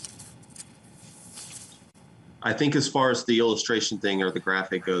 I think as far as the illustration thing or the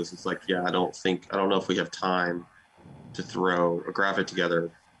graphic goes, it's I don't know if we have time to throw a graphic together,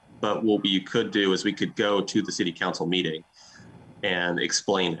 but what you could do is we could go to the city council meeting and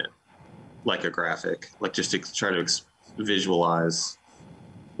explain it like a graphic, just to try to visualize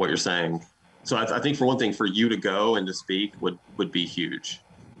what you're saying. So I think for one thing, for you to go and to speak would be huge.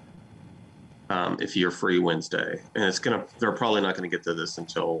 If you're free Wednesday, and they're probably not going to get to this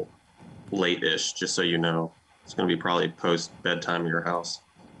until late-ish, just so you know. It's going to be probably post bedtime in your house.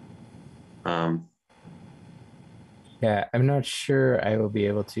 Yeah, I'm not sure I will be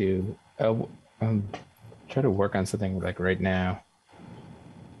able to. I'll try to work on something right now.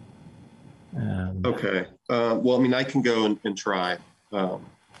 Okay. Well, I mean, I can go and try, but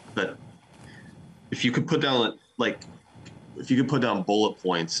if you could put down bullet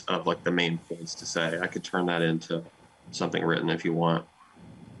points of the main points to say, I could turn that into something written if you want.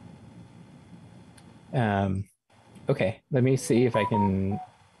 Okay, let me see if I can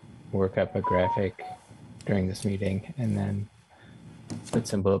work up a graphic during this meeting and then put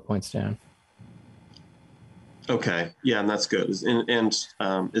some bullet points down. Okay, yeah, and that's good. And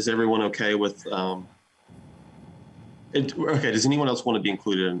is everyone okay with? Okay, does anyone else want to be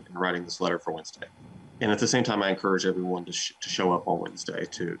included in writing this letter for Wednesday? And at the same time, I encourage everyone to show up on Wednesday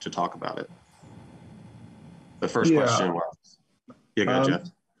to talk about it. The first question was, go ahead, Jeff.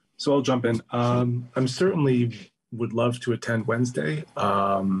 So I'll jump in. I'm certainly would love to attend Wednesday,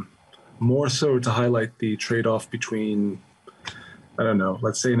 more so to highlight the trade-off between I don't know,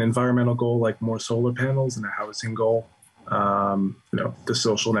 let's say an environmental goal like more solar panels and a housing goal, the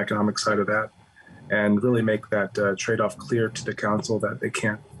social and economic side of that, and really make that trade-off clear to the council that they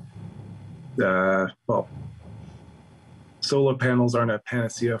can't, solar panels aren't a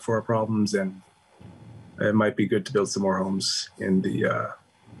panacea for our problems, and it might be good to build some more homes in the,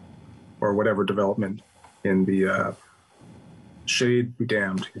 or whatever development in the shade be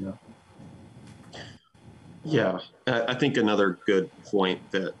damned, Yeah, I think another good point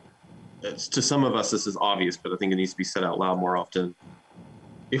that to some of us this is obvious, but I think it needs to be said out loud more often.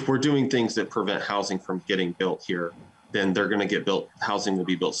 If we're doing things that prevent housing from getting built here, then they're going to get built. Housing will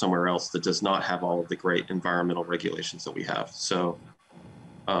be built somewhere else that does not have all of the great environmental regulations that we have. So,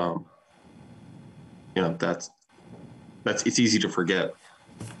 that's it's easy to forget,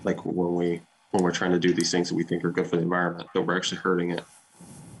 like when we're trying to do these things that we think are good for the environment, but we're actually hurting it.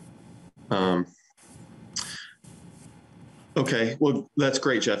 Okay, well, that's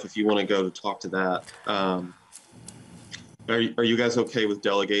great, Jeff. If you want to go to talk to that, are you guys okay with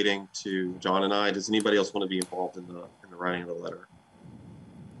delegating to John and I? Does anybody else want to be involved in the writing of the letter?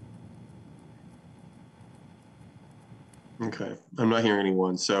 Okay, I'm not hearing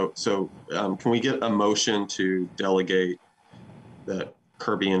anyone. So can we get a motion to delegate that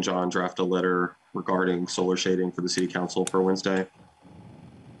Kirby and John draft a letter regarding solar shading for the city council for Wednesday?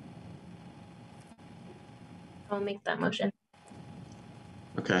 I'll make that motion.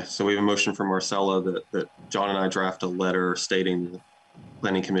 Okay, so we have a motion from Marcella that John and I draft a letter stating the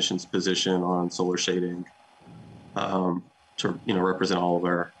Planning Commission's position on solar shading to represent all of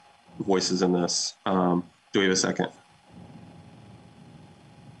our voices in this. Do we have a second?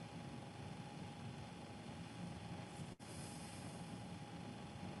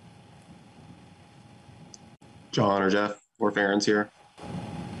 John or Jeff or if Aaron's here?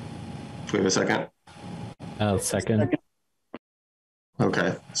 Do we have a second? Second.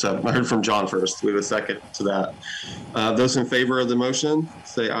 Okay, so I heard from John first. We have a second to that. Those in favor of the motion,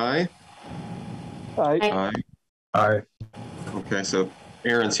 say aye. Aye. Aye. Aye. Okay, so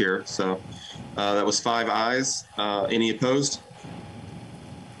Aaron's here. So that was 5 ayes. Any opposed?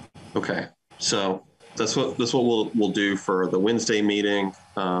 Okay, so that's what we'll do for the Wednesday meeting.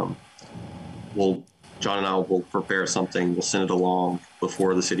 John and I will prepare something. We'll send it along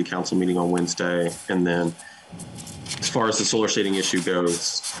before the city council meeting on Wednesday, and then as far as the solar shading issue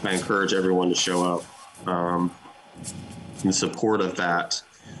goes, I encourage everyone to show up in support of that.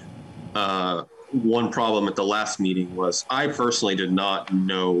 One problem at the last meeting was I personally did not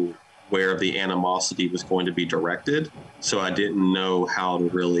know where the animosity was going to be directed, so I didn't know how to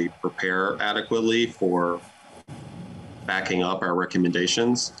really prepare adequately for backing up our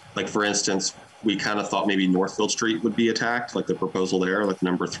recommendations. Like, for instance, we kind of thought maybe Northfield Street would be attacked, like the proposal there, like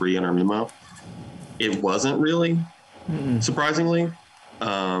number 3 in our memo. It wasn't really. Surprisingly,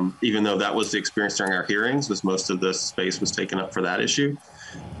 even though that was the experience during our hearings, was most of the space was taken up for that issue.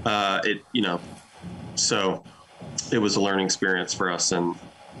 So it was a learning experience for us. And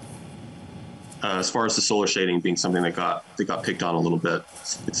as far as the solar shading being something that got picked on a little bit,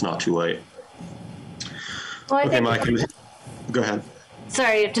 it's not too late. Well, Okay, Mike, go ahead.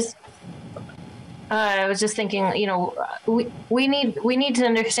 Sorry, I was just thinking, we need to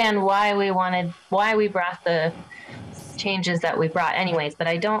understand why we brought the changes that we brought anyways, but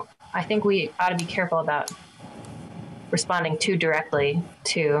I think we ought to be careful about responding too directly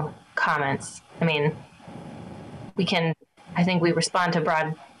to comments. I mean, I think we respond to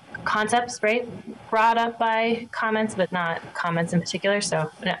broad concepts, right? Brought up by comments, but not comments in particular. So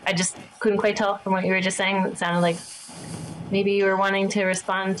I just couldn't quite tell from what you were just saying. It sounded like maybe you were wanting to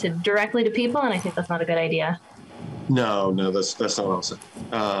respond directly to people, and I think that's not a good idea. No, that's not what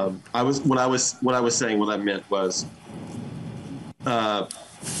I was saying. What I meant was,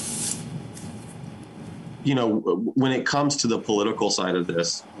 when it comes to the political side of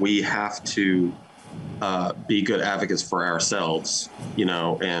this, we have to be good advocates for ourselves,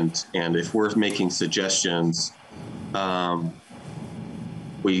 and if we're making suggestions,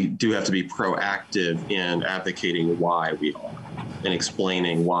 we do have to be proactive in advocating why we are and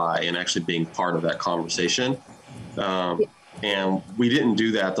explaining why and actually being part of that conversation. And we didn't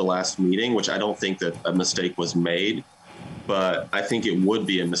do that at the last meeting, which I don't think that a mistake was made, but I think it would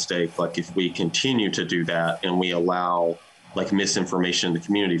be a mistake, like if we continue to do that and we allow like misinformation in the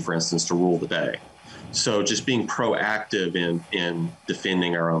community, for instance, to rule the day. So just being proactive in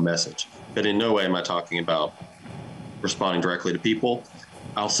defending our own message. But in no way am I talking about responding directly to people.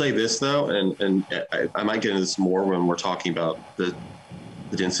 I'll say this though, and I might get into this more when we're talking about the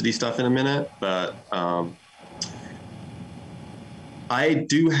density stuff in a minute, but I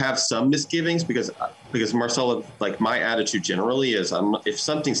do have some misgivings because because Marcella, like my attitude generally is if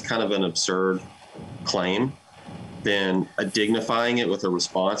something's kind of an absurd claim, then dignifying it with a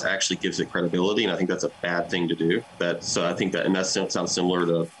response actually gives it credibility. And I think that's a bad thing to do. So I think that, and that sounds similar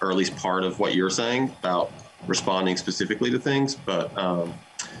to, or at least part of what you're saying about responding specifically to things. But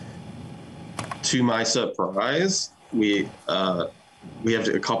to my surprise, we have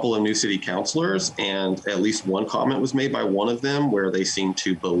a couple of new city councilors, and at least one comment was made by one of them where they seemed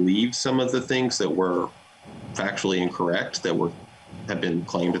to believe some of the things that were factually incorrect that have been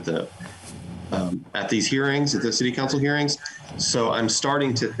claimed at these hearings, at the city council hearings. So I'm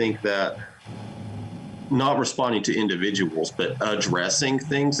starting to think that not responding to individuals, but addressing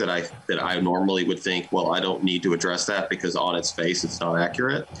things that I normally would think, well, I don't need to address that because on its face it's not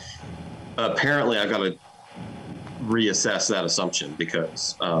accurate. Apparently, I got to reassess that assumption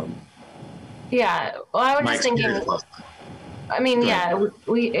because yeah, well, I was just thinking, I mean, yeah,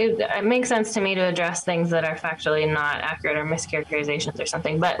 it makes sense to me to address things that are factually not accurate or mischaracterizations or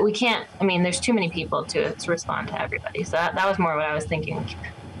something, but we can't, I mean, there's too many people to respond to everybody. So that was more what I was thinking.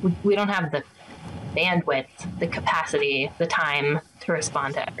 We don't have the bandwidth, the capacity, the time to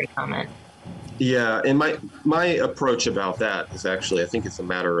respond to every comment. Yeah, and my approach about that is actually, I think it's a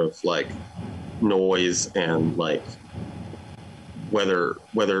matter of like noise and like whether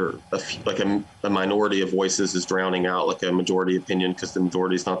a minority of voices is drowning out like a majority opinion because the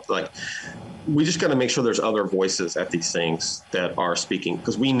majority is not, like, we just got to make sure there's other voices at these things that are speaking,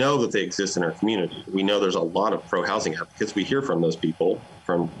 because we know that they exist in our community. We know there's a lot of pro-housing advocates. We hear from those people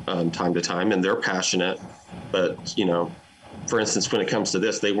from time to time, and they're passionate. But, you know, for instance, when it comes to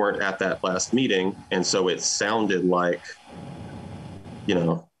this, they weren't at that last meeting, and so it sounded like, you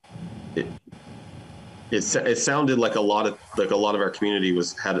know, it sounded like a lot of our community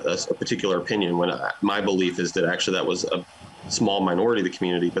had a particular opinion, when my belief is that actually that was a small minority of the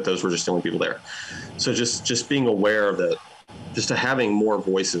community, but those were just the only people there. So just being aware of that, just having more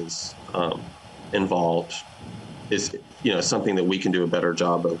voices involved is, you know, something that we can do a better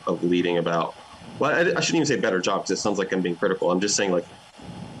job of leading about. Well, I shouldn't even say better job, because it sounds like I'm being critical. I'm just saying, like,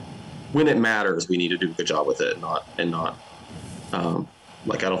 when it matters, we need to do a good job with it, and not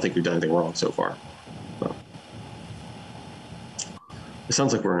like, I don't think we've done anything wrong so far. So, it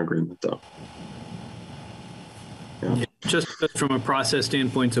sounds like we're in agreement, though. Yeah. Just from a process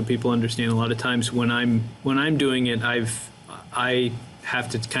standpoint, so people understand, a lot of times when I'm doing it, I have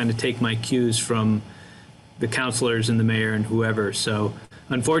to kind of take my cues from the councilors and the mayor and whoever. So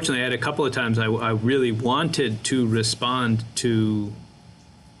unfortunately, I had a couple of times I really wanted to respond to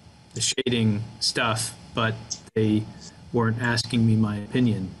the shading stuff, but they weren't asking me my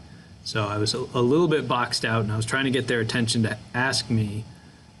opinion. So I was a little bit boxed out, and I was trying to get their attention to ask me,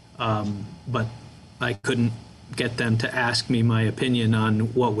 but I couldn't get them to ask me my opinion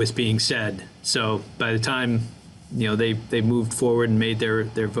on what was being said. So by the time, you know, they moved forward and made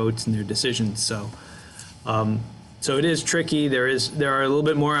their votes and their decisions. So so it is tricky. There are a little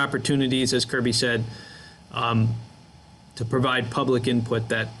bit more opportunities, as Kirby said, to provide public input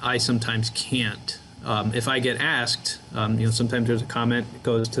that I sometimes can't. If I get asked, you know, sometimes there's a comment that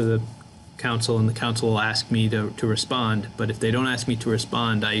goes to the council, and the council will ask me to respond. But if they don't ask me to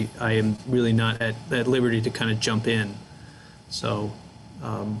respond, I am really not at liberty to kind of jump in. So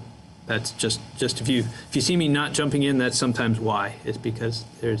that's just if you see me not jumping in, that's sometimes why. It's because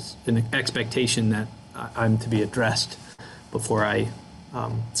there's an expectation that I'm to be addressed before I.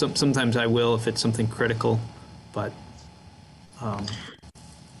 Sometimes I will if it's something critical, but.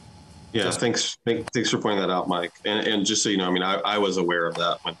 Yeah, thanks for pointing that out, Mike. And just so you know, I mean, I was aware of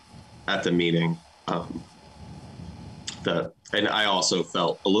that at the meeting. And I also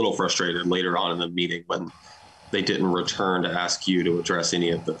felt a little frustrated later on in the meeting when they didn't return to ask you to address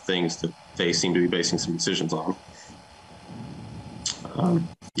any of the things that they seem to be basing some decisions on.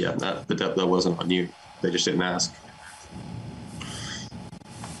 Yeah, that wasn't on you. They just didn't ask.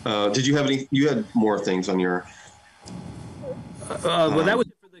 Did you have any? You had more things on your. Well, that was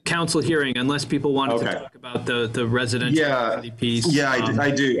it for the council hearing, unless people wanted to talk about the residential piece. Yeah,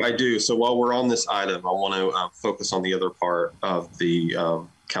 I do. So while we're on this item, I want to focus on the other part of the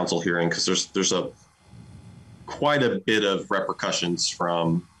council hearing, because there's quite a bit of repercussions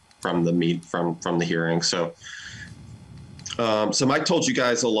from the hearing. So Mike told you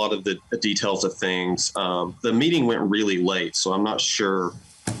guys a lot of the details of things. The meeting went really late, so I'm not sure.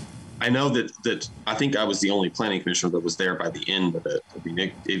 I know that I think I was the only planning commissioner that was there by the end of it. I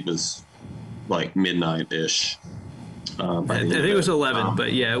mean, it was like midnight-ish. I think it was 11,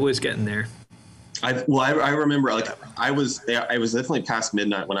 but yeah, it was getting there. I remember, like, I was definitely past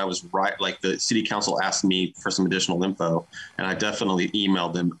midnight when I was like the city council asked me for some additional info, and I definitely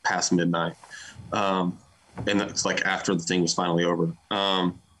emailed them past midnight. And that's like after the thing was finally over.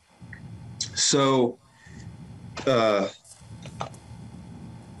 So,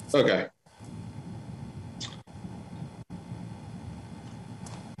 okay.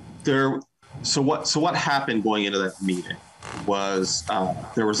 So what happened going into that meeting was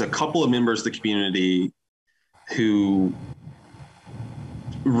there was a couple of members of the community who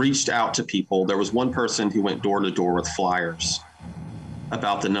reached out to people. There was one person who went door to door with flyers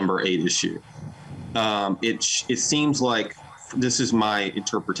about the number 8 issue. It seems like, this is my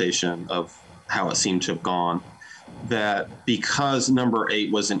interpretation of how it seemed to have gone, that because number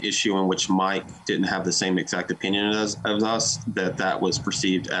 8 was an issue in which Mike didn't have the same exact opinion as us, that was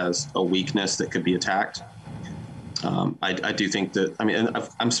perceived as a weakness that could be attacked. I do think that, I mean,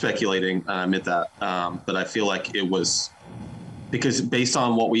 I'm speculating, and I admit that, but I feel like it was because based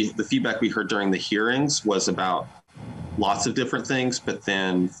on the feedback we heard during the hearings was about lots of different things, but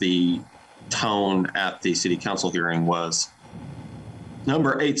then the tone at the city council hearing was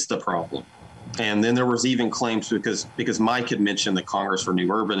number 8's the problem. And then there was even claims because Mike had mentioned the Congress for New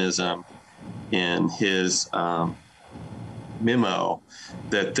Urbanism in his memo,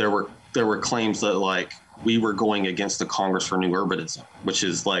 that there were claims that like we were going against the Congress for New Urbanism, which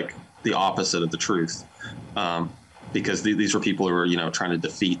is like the opposite of the truth, because these were people who were trying to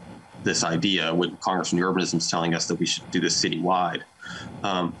defeat this idea when Congress for New Urbanism is telling us that we should do this citywide.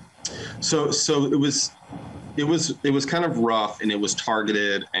 So it was kind of rough, and it was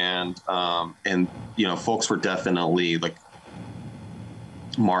targeted, and folks were definitely like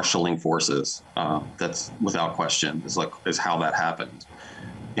marshaling forces. That's without question is how that happened,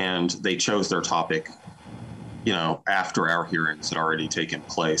 and they chose their topic, after our hearings had already taken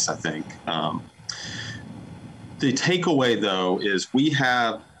place. I think the takeaway though is we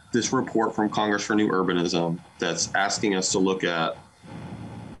have this report from Congress for New Urbanism that's asking us to look at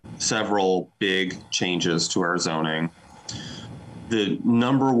several big changes to our zoning. The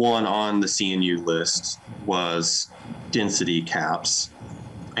number one on the CNU list was density caps,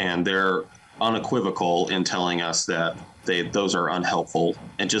 and they're unequivocal in telling us that those are unhelpful.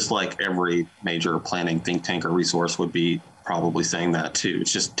 And just like every major planning think tank or resource would be probably saying that too.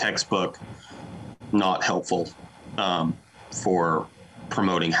 It's just textbook not helpful for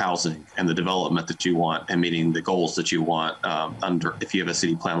promoting housing and the development that you want and meeting the goals that you want if you have a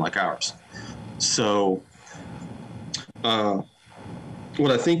city plan like ours. So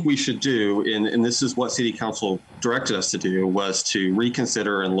what I think we should do, and this is what City Council directed us to do, was to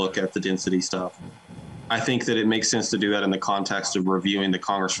reconsider and look at the density stuff. I think that it makes sense to do that in the context of reviewing the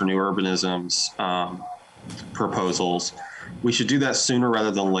Congress for New Urbanism's proposals. We should do that sooner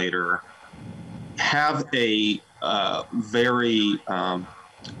rather than later. Have a very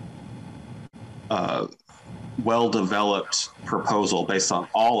well-developed proposal based on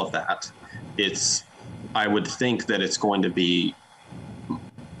all of that. I would think that it's going to be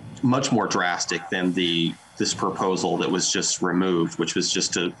much more drastic than this proposal that was just removed, which was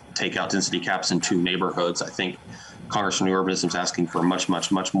just to take out density caps in 2 neighborhoods. I think Congress for New Urbanism is asking for much,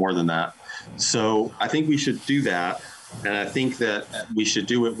 much, much more than that. So I think we should do that. And I think that we should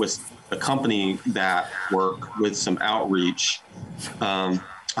do it with accompany that work with some outreach.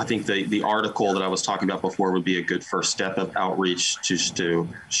 I think the article that I was talking about before would be a good first step of outreach, just to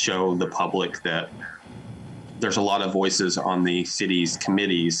show the public that there's a lot of voices on the city's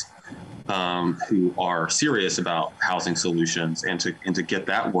committees who are serious about housing solutions, and to get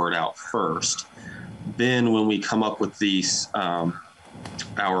that word out first. Then when we come up with these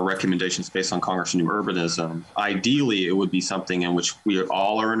our recommendations based on Congress and New Urbanism, ideally it would be something in which we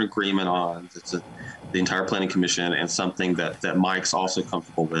all are in agreement on. It's the entire Planning Commission, and something that Mike's also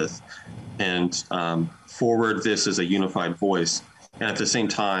comfortable with, and forward this as a unified voice, and at the same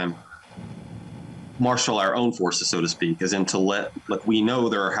time marshal our own forces, so to speak, as in to we know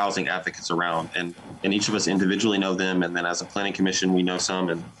there are housing advocates around, and each of us individually know them, and then as a Planning Commission we know some,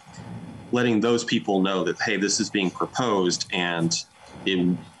 and letting those people know that, hey, this is being proposed, and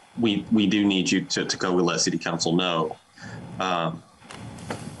we do need you to go let City Council know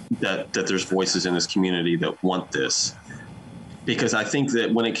that there's voices in this community that want this. Because I think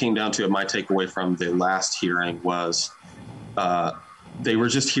that when it came down to it, my takeaway from the last hearing was they were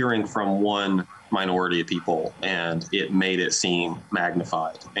just hearing from one minority of people, and it made it seem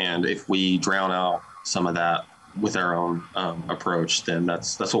magnified. And if we drown out some of that with our own approach, then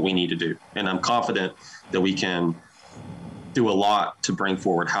that's what we need to do. And I'm confident that we can do a lot to bring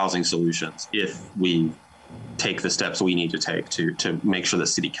forward housing solutions if we take the steps we need to take to make sure that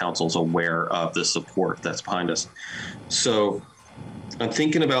City Council is aware of the support that's behind us. So I'm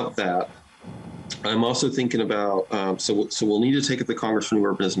thinking about that. I'm also thinking about, so we'll need to take up the Congress for New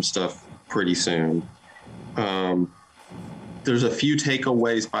Urbanism stuff pretty soon. There's a few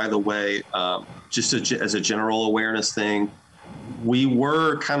takeaways, by the way, just as a general awareness thing. We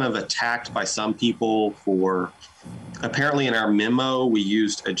were kind of attacked by some people for, apparently in our memo, we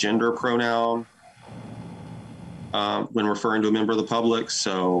used a gender pronoun when referring to a member of the public.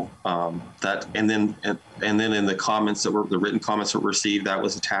 So that, and then in the comments that were, the written comments that were received, that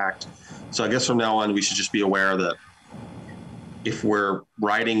was attacked. So I guess from now on, we should just be aware that if we're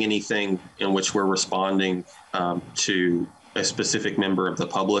writing anything in which we're responding to a specific member of the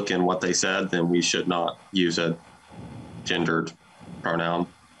public and what they said, then we should not use a gendered pronoun.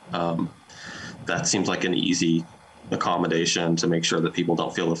 That seems like an easy accommodation to make sure that people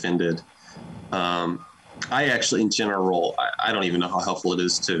don't feel offended. I actually, in general, I don't even know how helpful it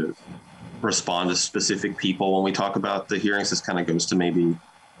is to respond to specific people when we talk about the hearings. This kind of goes to maybe,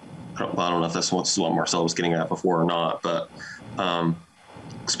 I don't know if that's what Marcel was getting at before or not, but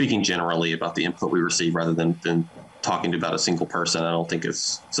speaking generally about the input we receive rather than talking about a single person, I don't think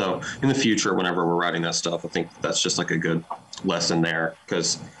it's, so in the future, whenever we're writing that stuff, I think that's just like a good lesson there,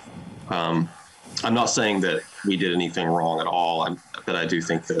 because I'm not saying that we did anything wrong at all, but I do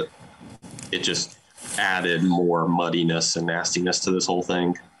think that it just added more muddiness and nastiness to this whole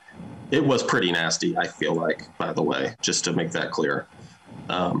thing. It was pretty nasty, I feel like, by the way, just to make that clear.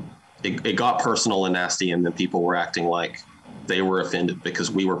 It got personal and nasty, and then people were acting like they were offended because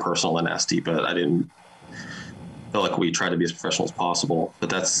we were personal and nasty, but I didn't feel like we tried to be as professional as possible. But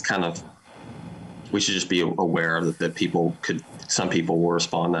that's kind of, we should just be aware that people could, some people will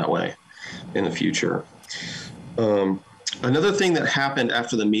respond that way in the future. Another thing that happened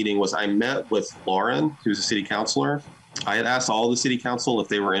after the meeting was I met with Lauren, who's a city councilor. I had asked all the city council if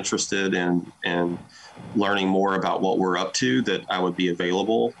they were interested in learning more about what we're up to, that I would be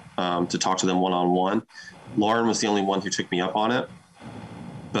available to talk to them one-on-one. Lauren was the only one who took me up on it.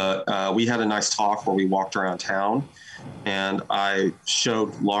 But we had a nice talk where we walked around town, and I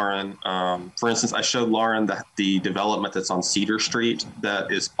showed Lauren, for instance, I showed Lauren that the development that's on Cedar Street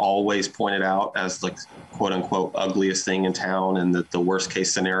that is always pointed out as like quote unquote ugliest thing in town, and that the worst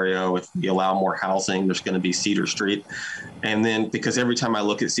case scenario, if we allow more housing, there's going to be Cedar Street. And then because every time I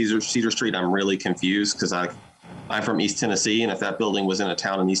look at Cedar Street, I'm really confused because I'm from East Tennessee, and if that building was in a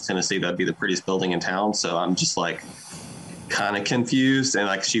town in East Tennessee, that'd be the prettiest building in town. So I'm just like kind of confused, and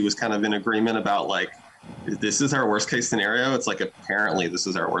like she was kind of in agreement about like, this is our worst case scenario. It's like, apparently this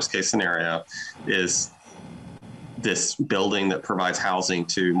is our worst case scenario, is this building that provides housing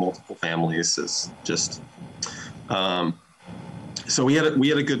to multiple families is just, so we had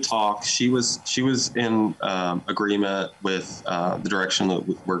a good talk. She was in agreement with the direction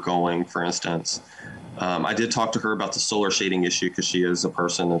that we're going, for instance. I did talk to her about the solar shading issue because she is a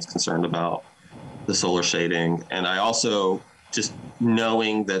person that's concerned about the solar shading. And I also, just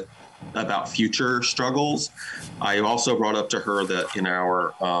knowing that about future struggles, I also brought up to her that in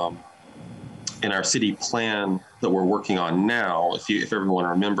our city plan that we're working on now, if everyone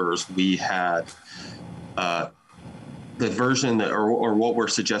remembers, we had the version that, or what we're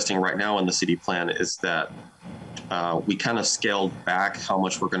suggesting right now in the city plan is that we kind of scaled back how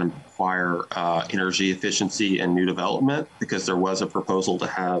much we're going to require energy efficiency and new development, because there was a proposal to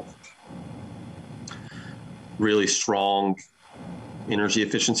have really strong energy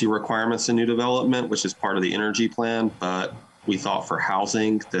efficiency requirements in new development, which is part of the energy plan. But we thought for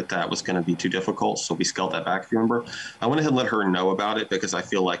housing that was going to be too difficult. So we scaled that back, if you remember. I went ahead and let her know about it because I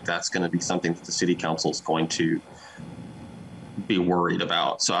feel like that's going to be something that the city council is going to be worried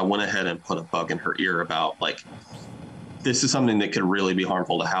about. So I went ahead and put a bug in her ear about like, this is something that could really be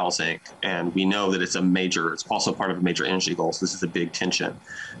harmful to housing. And we know that it's also part of a major energy goal. So this is a big tension.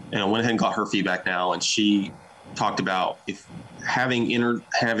 And I went ahead and got her feedback now. And she talked about if having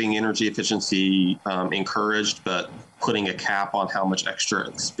energy efficiency encouraged, but putting a cap on how much extra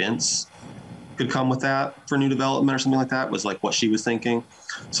expense could come with that for new development or something like that was like what she was thinking.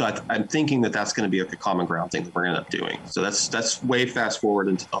 So I'm thinking that that's going to be like a common ground thing that we're going to end up doing. So that's way fast forward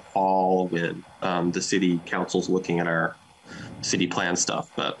into the fall when the city council's looking at our city plan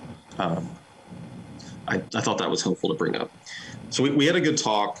stuff. But I thought that was helpful to bring up. So we had a good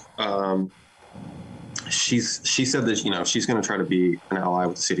talk. She said that, she's going to try to be an ally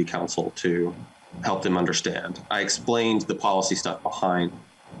with the city council to help them understand. I explained the policy stuff behind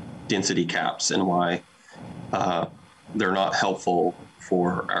density caps and why they're not helpful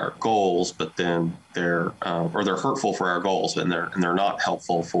for our goals, but then they're hurtful for our goals, and they're not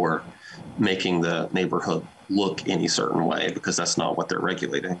helpful for making the neighborhood look any certain way, because that's not what they're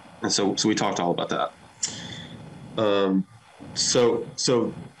regulating. And so we talked all about that. So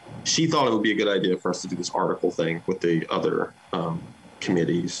she thought it would be a good idea for us to do this article thing with the other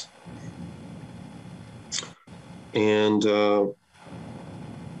committees. And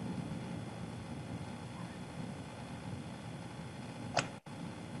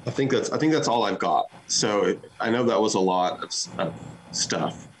I think that's all I've got. So I know that was a lot of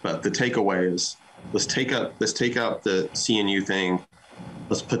stuff, but the takeaway is let's take out the CNU thing.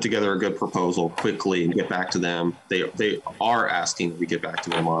 Let's put together a good proposal quickly and get back to them. They are asking that we get back to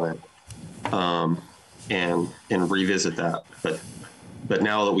them on it, and revisit that. But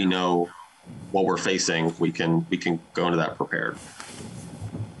now that we know what we're facing, we can go into that prepared.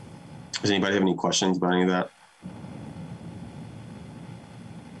 Does anybody have any questions about any of that?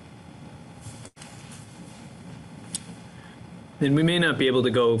 And we may not be able to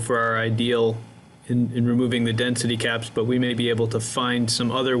go for our ideal in removing the density caps, but we may be able to find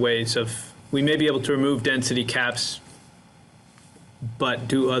some other ways we may be able to remove density caps, but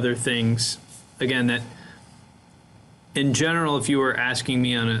do other things. Again, that in general, if you were asking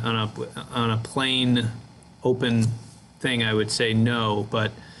me on a plain open thing, I would say no.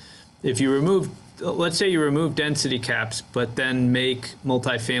 But if you let's say you remove density caps, but then make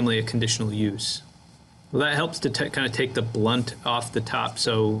multifamily a conditional use. Well, that helps to kind of take the blunt off the top.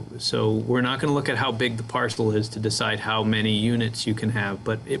 So we're not going to look at how big the parcel is to decide how many units you can have.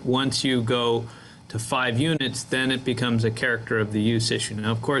 But once you go to 5 units, then it becomes a character of the use issue.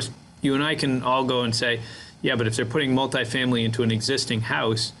 Now, of course, you and I can all go and say, yeah, but if they're putting multifamily into an existing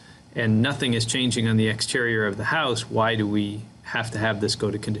house and nothing is changing on the exterior of the house, why do we have to have this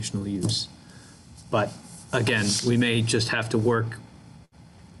go to conditional use? But again, we may just have to work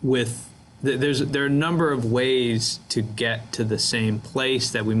with. There are a number of ways to get to the same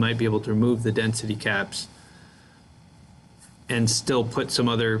place that we might be able to remove the density caps and still put some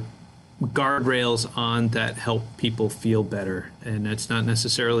other guardrails on that help people feel better. And that's not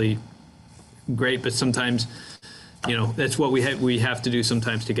necessarily great, but sometimes, that's what we have to do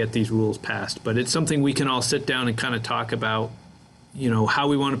sometimes to get these rules passed. But it's something we can all sit down and kind of talk about, how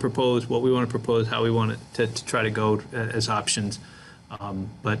we want to propose, what we want to propose, how we want it to try to go as options.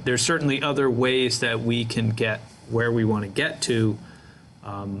 But there's certainly other ways that we can get where we want to get to,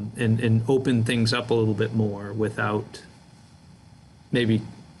 and open things up a little bit more without maybe,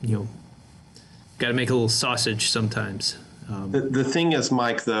 got to make a little sausage sometimes. The thing is,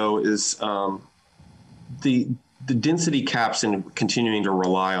 Mike, though, is the density caps and continuing to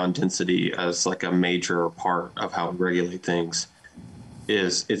rely on density as like a major part of how we regulate things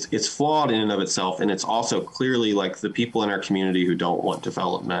it's flawed in and of itself, and it's also clearly like the people in our community who don't want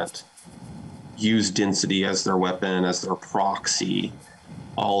development use density as their weapon, as their proxy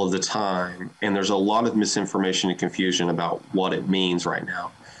all of the time, and there's a lot of misinformation and confusion about what it means right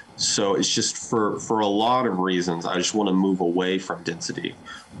now. So it's just for a lot of reasons, I just want to move away from density.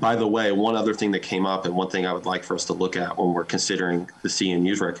 By the way, one other thing that came up, and one thing I would like for us to look at when we're considering the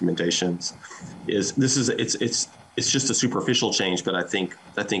CNU's recommendations, is it's just a superficial change, but I think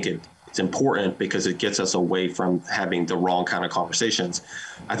it's important because it gets us away from having the wrong kind of conversations.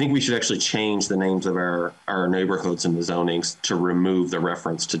 I think we should actually change the names of our neighborhoods and the zonings to remove the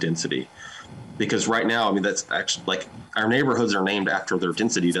reference to density. Because right now, I mean, that's actually like our neighborhoods are named after their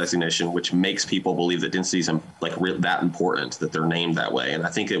density designation, which makes people believe that density is like that important that they're named that way. And I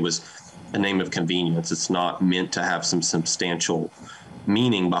think it was a name of convenience. It's not meant to have some substantial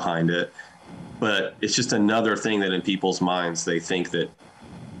meaning behind it. But it's just another thing that in people's minds, they think that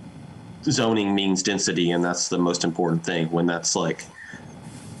zoning means density, and that's the most important thing, when that's like,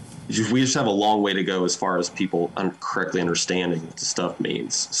 we just have a long way to go as far as people correctly understanding what the stuff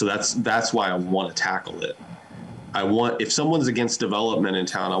means. So that's why I want to tackle it. If someone's against development in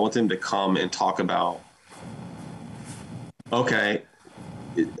town, I want them to come and talk about, okay,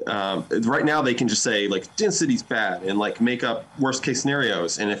 right now they can just say like density's bad and like make up worst case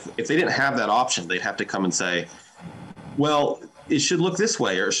scenarios. And if they didn't have that option, they'd have to come and say, well, it should look this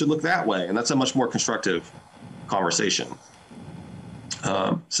way or it should look that way. And that's a much more constructive conversation.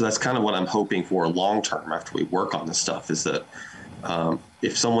 So that's kind of what I'm hoping for long term after we work on this stuff, is that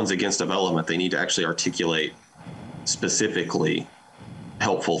if someone's against development, they need to actually articulate specifically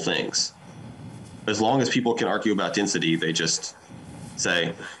helpful things. As long as people can argue about density, they just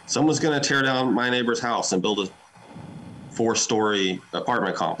say, someone's going to tear down my neighbor's house and build a 4-story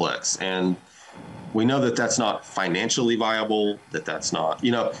apartment complex. And we know that that's not financially viable, that's not,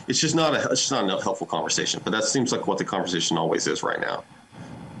 it's just not a helpful conversation. But that seems like what the conversation always is right now.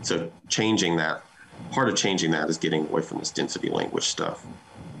 So part of changing that is getting away from this density language stuff.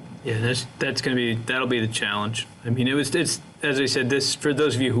 Yeah, that'll be the challenge. I mean, it's as I said, this, for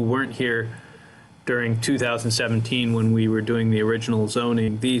those of you who weren't here during 2017 when we were doing the original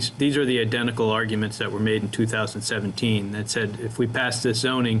zoning, these are the identical arguments that were made in 2017 that said if we pass this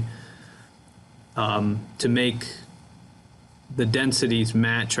zoning, to make the densities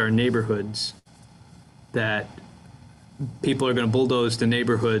match our neighborhoods, that people are going to bulldoze the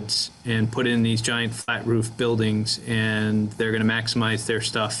neighborhoods and put in these giant flat roof buildings, and they're going to maximize their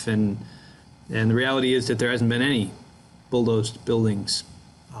stuff. And the reality is that there hasn't been any bulldozed buildings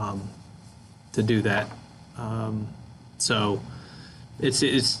to do that. So it's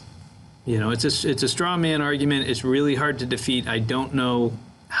a straw man argument. It's really hard to defeat. I don't know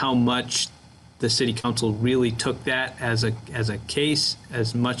how much the city council really took that as a case,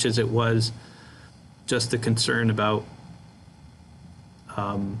 as much as it was just the concern about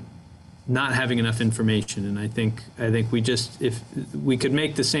not having enough information. And I think we just, if we could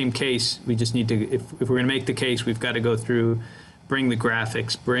make the same case, we just need to, if we're going to make the case, we've got to go through, bring the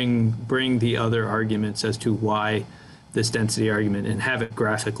graphics, bring the other arguments as to why this density argument, and have it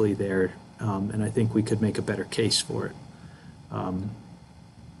graphically there. And I think we could make a better case for it.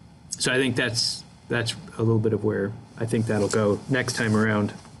 So I think that's a little bit of where I think that'll go next time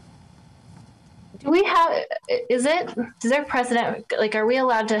around. Do we have, is there precedent, like, are we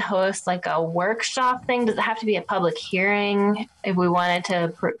allowed to host like a workshop thing? Does it have to be a public hearing if we wanted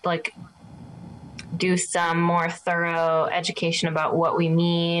to like do some more thorough education about what we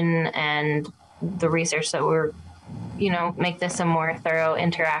mean and the research that we're, make this a more thorough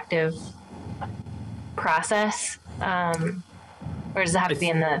interactive process? Or does it have to be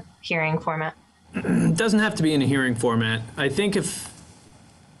in the hearing format? It doesn't have to be in a hearing format. I think if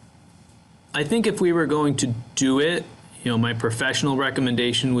we were going to do it, my professional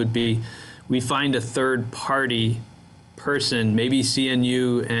recommendation would be we find a third party person, maybe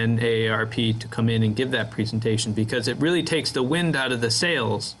CNU and AARP, to come in and give that presentation, because it really takes the wind out of the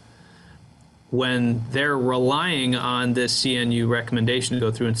sails when they're relying on this CNU recommendation to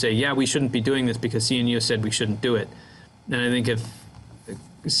go through and say, yeah, we shouldn't be doing this because CNU said we shouldn't do it. And I think if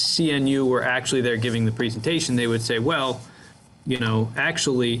CNU were actually there giving the presentation, they would say, well,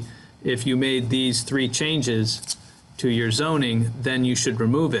 actually, if you made these 3 changes to your zoning, then you should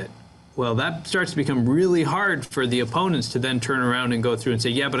remove it. Well, that starts to become really hard for the opponents to then turn around and go through and say,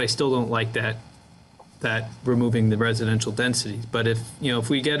 yeah, but I still don't like that removing the residential densities. But if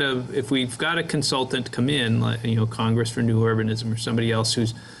we've got a consultant come in, like, Congress for New Urbanism or somebody else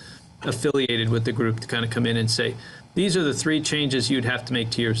who's affiliated with the group, to kind of come in and say, these are the 3 changes you'd have to make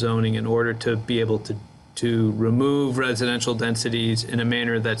to your zoning in order to be able to remove residential densities in a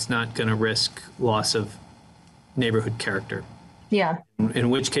manner that's not going to risk loss of neighborhood character. Yeah. In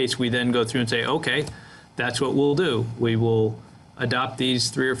which case we then go through and say, okay, that's what we'll do. We will adopt these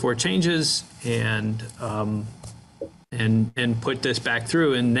 3 or 4 changes and put this back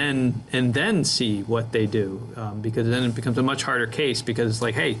through, and then see what they do, because then it becomes a much harder case, because it's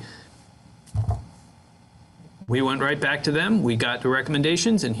like, hey, we went right back to them. We got the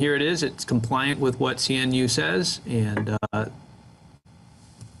recommendations, and here it is. It's compliant with what CNU says, and let's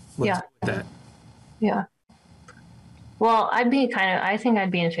do that. Yeah. Well, I think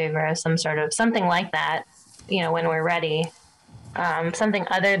I'd be in favor of some sort of something like that, when we're ready. Something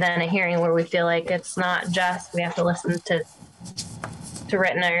other than a hearing where we feel like it's not just we have to listen to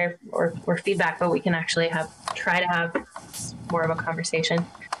written or feedback, but we can actually try to have more of a conversation.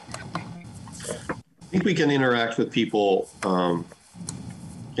 I think we can interact with people, and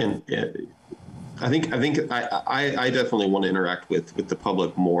I definitely want to interact with the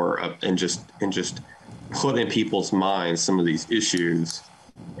public more, and just put in people's minds some of these issues,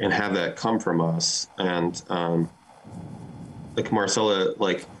 and have that come from us. And like Marcella,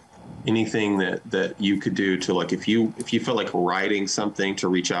 like anything that you could do to, like, if you felt like writing something, to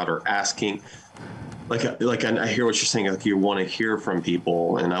reach out or asking. Like I hear what you're saying. Like, you want to hear from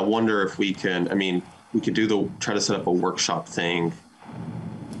people, and I wonder if we can. I mean, we could try to set up a workshop thing.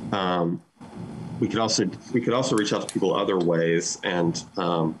 We could also reach out to people other ways, and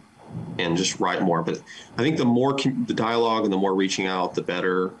just write more. But I think the more the dialogue and the more reaching out, the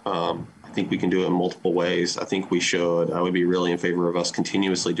better. I think we can do it in multiple ways. I think we should. I would be really in favor of us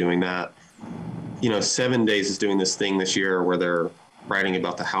continuously doing that. 7 Days is doing this thing this year where they're writing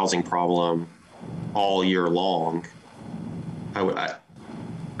about the housing problem all year long. I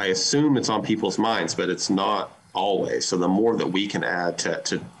assume it's on people's minds, but it's not always. So the more that we can add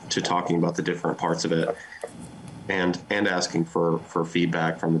to talking about the different parts of it, and asking for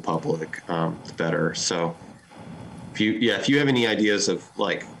feedback from the public, the better. So if you have any ideas of,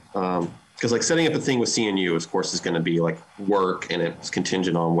 like, because like setting up a thing with CNU, of course, is going to be like work, and it's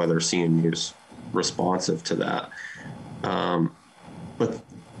contingent on whether CNU's responsive to that. But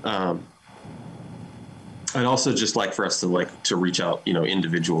I'd also just like for us to reach out,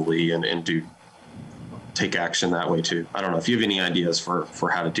 individually and take action that way too. I don't know if you have any ideas for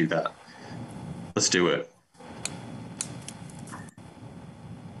how to do that. Let's do it.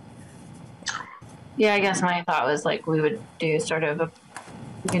 Yeah, I guess my thought was like we would do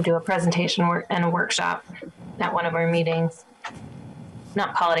we could do a presentation and a workshop at one of our meetings.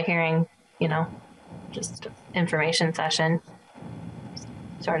 Not call it a hearing, just information session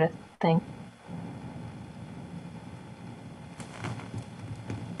sort of thing.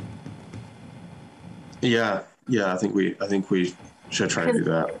 Yeah, I think we should try to do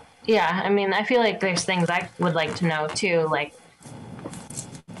that. Yeah, I mean, I feel like there's things I would like to know too. Like,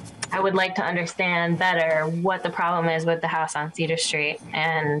 I would like to understand better what the problem is with the house on Cedar Street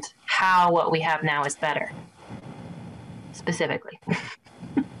and how what we have now is better, specifically.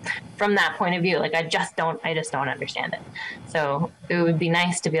 From that point of view, like I just don't understand it. So it would be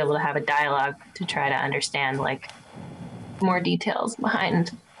nice to be able to have a dialogue to try to understand like more details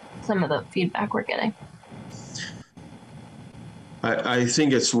behind some of the feedback we're getting. I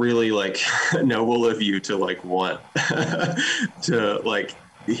think it's really like noble of you to like want to like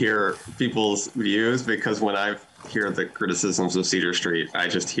hear people's views, because when I hear the criticisms of Cedar Street, I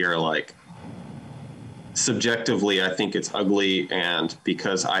just hear like subjectively, I think it's ugly, and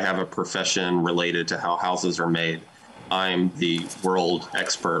because I have a profession related to how houses are made, I'm the world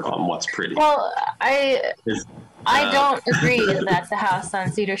expert on what's pretty. Well, I don't agree that the house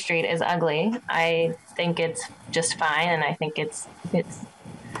on Cedar Street is ugly. I think it's just fine, and I think it's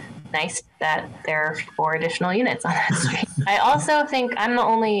nice that there are 4 additional units on that street. I also think I'm the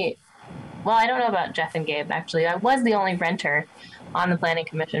only, well, I don't know about Jeff and Gabe, actually. I was the only renter on the planning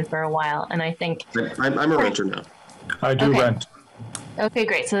commission for a while, and I think I'm a renter now. I do rent. Okay,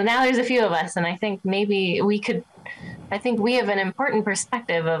 great. So now there's a few of us, and I think maybe I think we have an important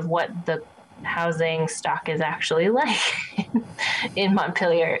perspective of what the housing stock is actually like in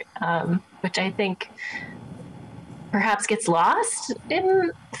Montpelier, which I think perhaps gets lost.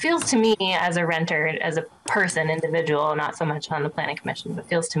 It feels to me as a renter, as a person, individual, not so much on the planning commission, but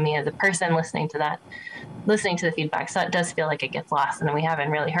feels to me as a person listening to the feedback. So it does feel like it gets lost, and we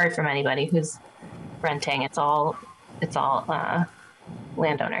haven't really heard from anybody who's renting. It's all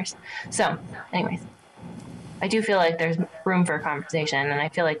landowners. So anyways, I do feel like there's room for conversation, and I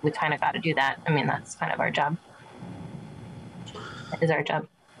feel like we kind of got to do that. I mean, that's kind of our job. That is our job.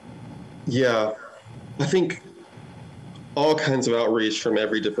 Yeah, I think all kinds of outreach from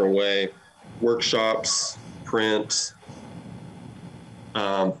every different way, workshops, print.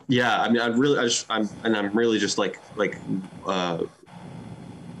 Yeah, I mean, I'm really just like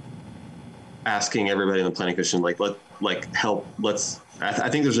asking everybody in the planning commission, I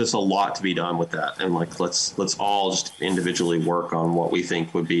think there's just a lot to be done with that, and like let's all just individually work on what we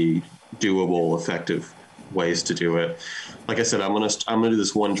think would be doable, effective ways to do it. Like I said, I'm gonna do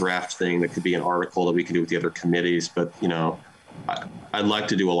this one draft thing that could be an article that we can do with the other committees, but I'd like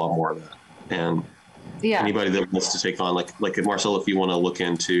to do a lot more of that. And anybody that wants to take on, like Marcel, if you want to look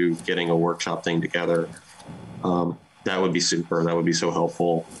into getting a workshop thing together, that would be super. That would be so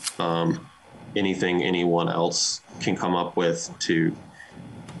helpful. Anything anyone else can come up with to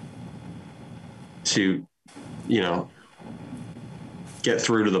get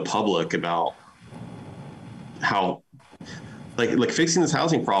through to the public about how like fixing this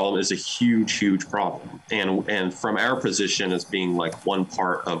housing problem is a huge problem. And from our position as being like one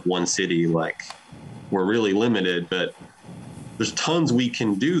part of one city, like we're really limited, but there's tons we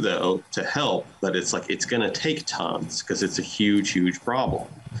can do though to help, but it's like, it's going to take tons because it's a huge problem.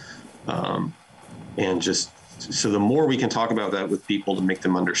 And just, so the more we can talk about that with people to make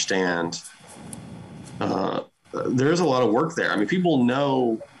them understand, there's a lot of work there. I mean, people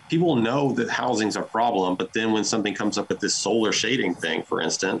know that housing's a problem, but then when something comes up with this solar shading thing, for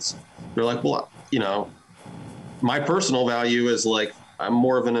instance, they're like, well, my personal value is like, I'm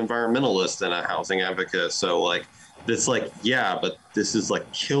more of an environmentalist than a housing advocate. So like, it's like, yeah, but this is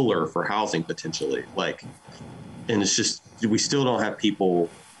like killer for housing potentially. Like, and it's just, we still don't have people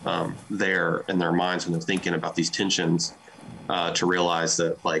there in their minds when they're thinking about these tensions to realize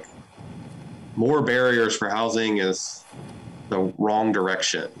that like more barriers for housing is the wrong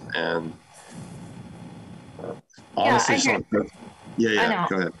direction. And honestly, I know.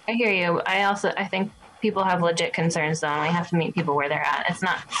 Go ahead. I hear you. I think people have legit concerns though, and we have to meet people where they're at. It's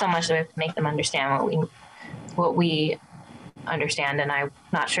not so much that we have to make them understand what we understand, and I'm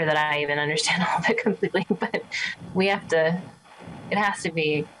not sure that I even understand all of it completely, but it has to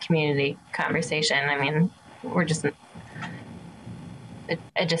be a community conversation. I mean, it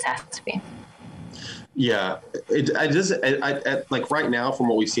just has to be. Yeah, like right now, from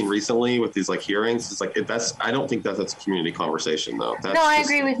what we've seen recently with these like hearings, it's like I don't think that's a community conversation though. I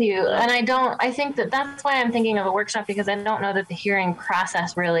agree with you, and I think that's why I'm thinking of a workshop, because I don't know that the hearing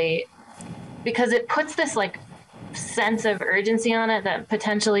process really because it puts this like sense of urgency on it that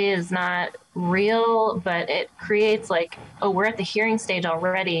potentially is not real, but it creates like, oh, we're at the hearing stage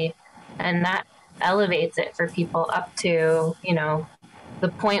already, and that elevates it for people up to, you know, the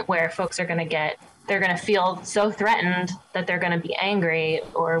point where folks are going to they're going to feel so threatened that they're going to be angry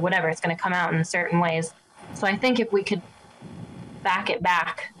or whatever. It's going to come out in certain ways. So I think if we could back it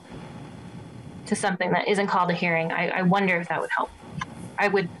back to something that isn't called a hearing, I wonder if that would help. I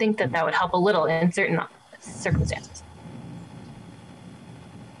would think that that would help a little in certain circumstances.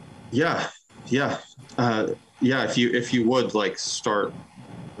 Yeah. If you would like start.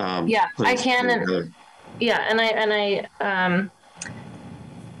 Yeah, I can. And I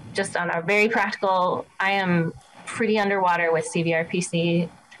just on a very practical, I am pretty underwater with CVRPC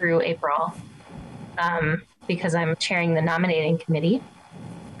through April because I'm chairing the nominating committee,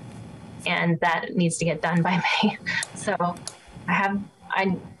 and that needs to get done by May. So I'm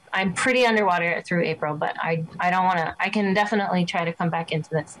pretty underwater through April, but I don't want to. I can definitely try to come back into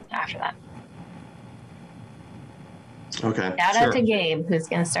this after that. Okay. Shout out to Gabe, who's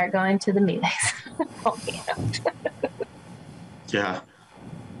going to start going to the meetings.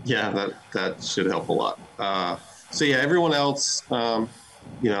 Yeah, that should help a lot. So yeah, everyone else,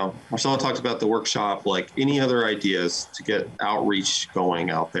 Marcella talked about the workshop, like any other ideas to get outreach going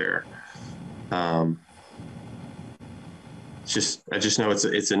out there. I just know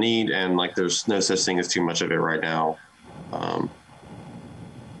it's a need, and like there's no such thing as too much of it right now.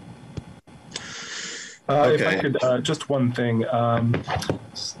 Okay. If I could, just one thing.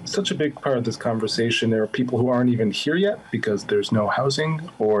 Such a big part of this conversation, there are people who aren't even here yet because there's no housing,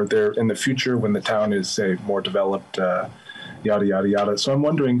 or they're in the future when the town is, say, more developed, yada, yada, yada. So I'm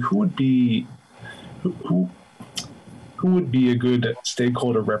wondering who would be a good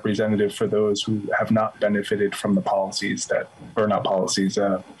stakeholder representative for those who have not benefited from the policies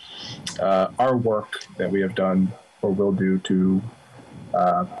our work that we have done or will do to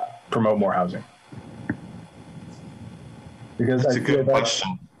promote more housing. Because that's a good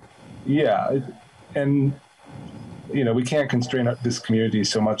question. Yeah, and we can't constrain this community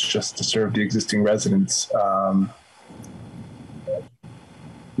so much just to serve the existing residents,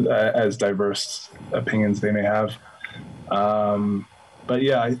 as diverse opinions they may have. But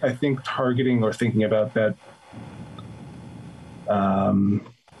yeah, I think targeting or thinking about that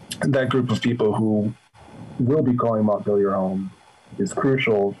that group of people who will be calling Montpelier home is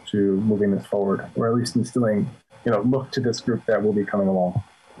crucial to moving this forward, or at least instilling, look to this group that will be coming along.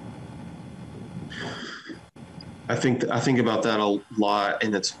 I think about that a lot,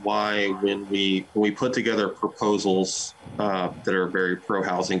 and it's why when we put together proposals that are very pro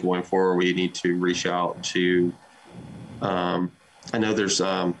housing going forward, we need to reach out to. I know there's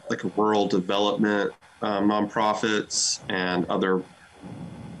like a rural development nonprofits and other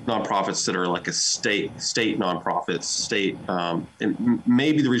nonprofits that are like a state nonprofits, and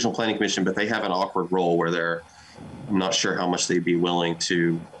maybe the Regional Planning Commission, but they have an awkward role where I'm not sure how much they'd be willing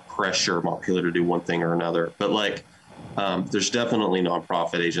to pressure Montpelier to do one thing or another. But like, there's definitely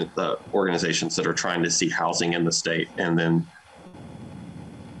nonprofit organizations that are trying to see housing in the state, and then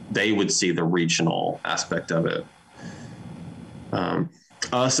they would see the regional aspect of it.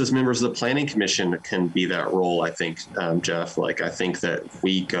 Us as members of the Planning Commission can be that role, I think, Jeff. Like, I think that if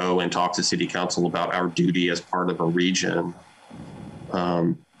we go and talk to City Council about our duty as part of a region,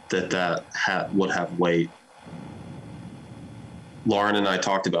 that would have weight. Lauren and I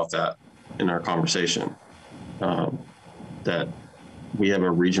talked about that in our conversation, that we have a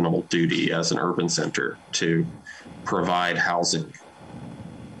regional duty as an urban center to provide housing.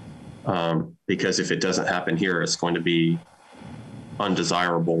 Because if it doesn't happen here, it's going to be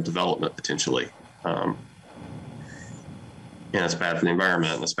undesirable development potentially. And it's bad for the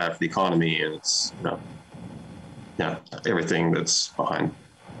environment, and it's bad for the economy, and it's, everything that's behind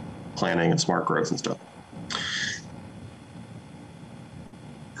planning and smart growth and stuff.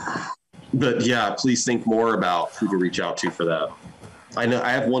 But yeah, please think more about who to reach out to for that. I know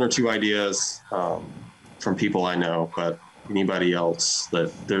I have one or two ideas from people I know, but anybody else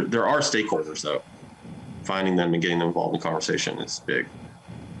that there are stakeholders though. Finding them and getting them involved in the conversation is big.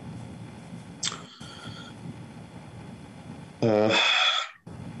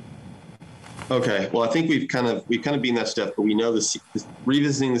 Okay, well, I think we've kind of beaten that stuff, but we know this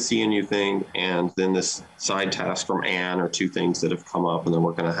revisiting the CNU thing, and then this side task from Anne are two things that have come up, and then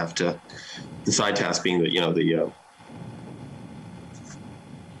we're going to have to, the side task being that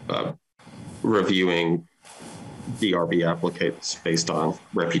reviewing DRB applicants based on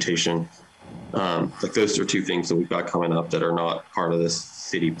reputation. Like those are two things that we've got coming up that are not part of this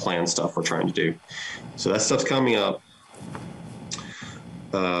city plan stuff we're trying to do. So that stuff's coming up.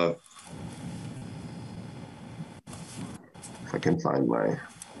 if I can find my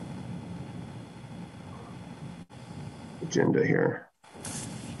agenda here.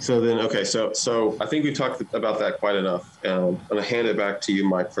 So then, okay, so I think we talked about that quite enough. I'm going to hand it back to you,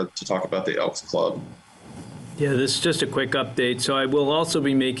 Mike, to talk about the Elks Club. Yeah, this is just a quick update. So I will also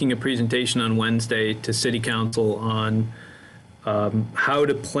be making a presentation on Wednesday to City Council on how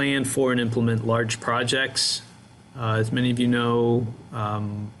to plan for and implement large projects. As many of you know,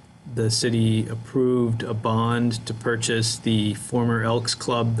 the city approved a bond to purchase the former Elks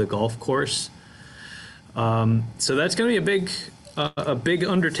Club, the golf course. So that's going to be a big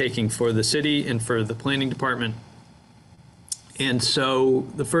undertaking for the city and for the planning department. And so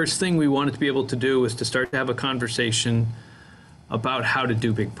the first thing we wanted to be able to do was to start to have a conversation about how to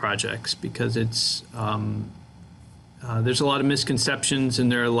do big projects, because it's there's a lot of misconceptions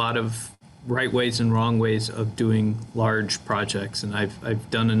and there are a lot of right ways and wrong ways of doing large projects. And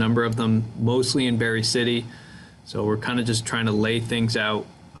I've done a number of them, mostly in Berry City. So we're kind of just trying to lay things out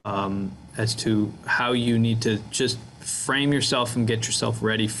as to how you need to just frame yourself and get yourself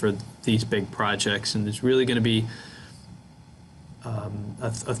ready for these big projects. And there's really going to be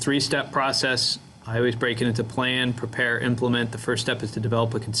a three-step process. I always break it into plan, prepare, implement. The first step is to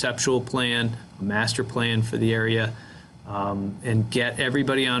develop a conceptual plan, a master plan for the area, and get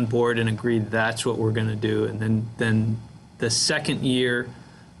everybody on board and agree that's what we're going to do. And then the second year,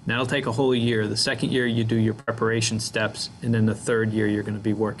 that'll take a whole year. The second year you do your preparation steps, and then the third year you're going to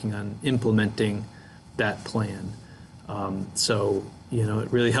be working on implementing that plan. So,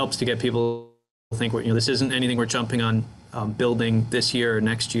 it really helps to get people to think, this isn't anything we're jumping on building this year or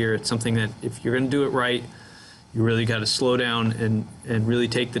next year. It's something that if you're going to do it right, you really got to slow down and really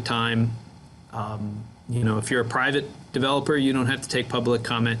take the time. If you're a private developer, you don't have to take public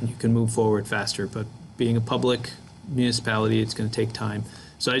comment and you can move forward faster. But being a public municipality, it's going to take time.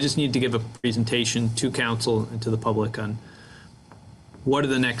 So I just need to give a presentation to council and to the public on what are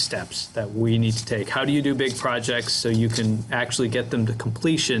the next steps that we need to take. How do you do big projects so you can actually get them to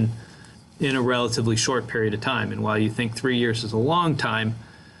completion in a relatively short period of time? And while you think 3 years is a long time,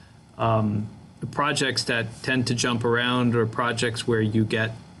 the projects that tend to jump around are projects where you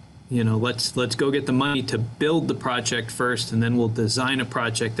get, let's go get the money to build the project first, and then we'll design a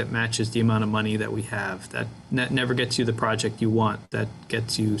project that matches the amount of money that we have. That never gets you the project you want. That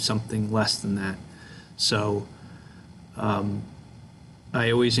gets you something less than that. So I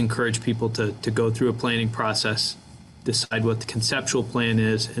always encourage people to go through a planning process, decide what the conceptual plan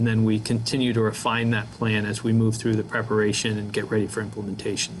is, and then we continue to refine that plan as we move through the preparation and get ready for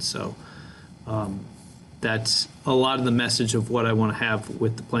implementation. So that's a lot of the message of what I want to have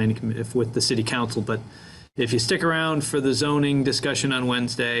with the planning committee, with the city council. But if you stick around for the zoning discussion on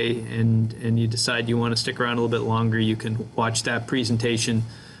Wednesday and you decide you want to stick around a little bit longer, you can watch that presentation.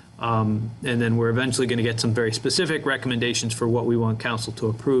 And then we're eventually going to get some very specific recommendations for what we want council to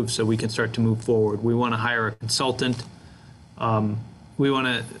approve so we can start to move forward. We want to hire a consultant. We want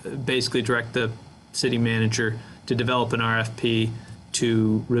to basically direct the city manager to develop an RFP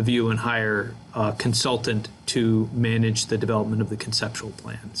to review and hire a consultant to manage the development of the conceptual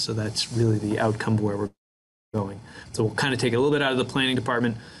plan. So that's really the outcome of where we're going. So we'll kind of take a little bit out of the planning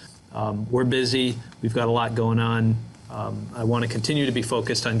department. We're busy. We've got a lot going on. I want to continue to be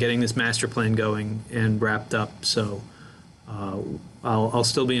focused on getting this master plan going and wrapped up. So I'll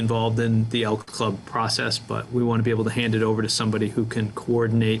still be involved in the Elk Club process, but we want to be able to hand it over to somebody who can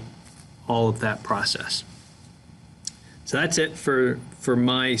coordinate all of that process. So that's it for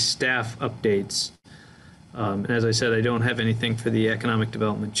my staff updates. And as I said, I don't have anything for the economic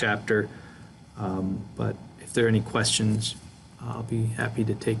development chapter, but if there are any questions, I'll be happy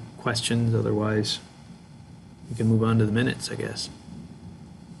to take questions. Otherwise, we can move on to the minutes, I guess.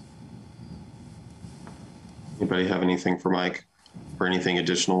 Anybody have anything for Mike or anything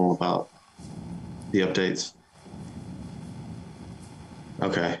additional about the updates?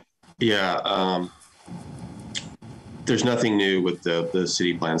 Okay. Yeah. There's nothing new with the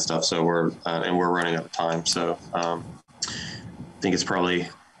city plan stuff. So we're running out of time. So I think it's probably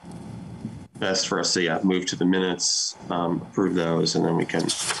best for us to move to the minutes, approve those, and then we can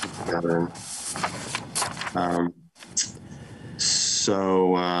gather.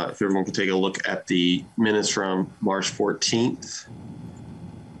 So if everyone could take a look at the minutes from March 14th,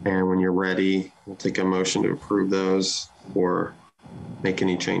 and when you're ready, we'll take a motion to approve those or make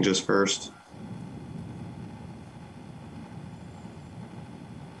any changes first.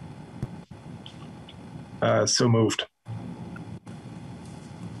 So moved.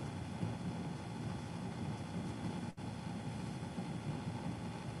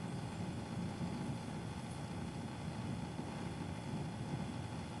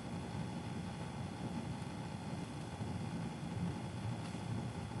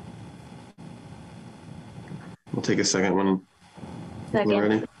 We'll take a second when we're Second.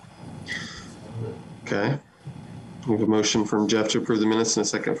 ready. Okay. We have a motion from Jeff to approve the minutes and a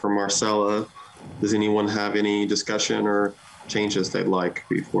second from Marcella. Does anyone have any discussion or changes they'd like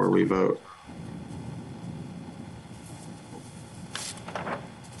before we vote?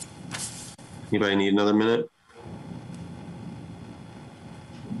 Anybody need another minute?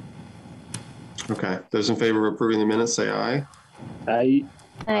 Okay. Those in favor of approving the minutes, say aye. Aye.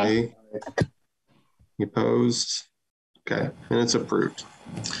 Aye. Any opposed? Okay, and it's approved.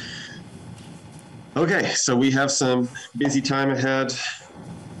 Okay, so we have some busy time ahead.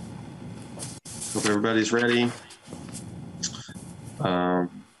 Hope everybody's ready.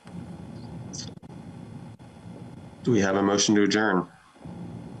 Do we have a motion to adjourn?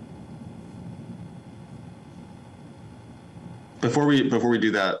 Before we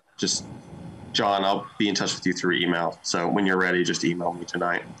do that, just John, I'll be in touch with you through email. So when you're ready, just email me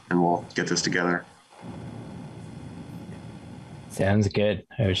tonight and we'll get this together. Sounds good.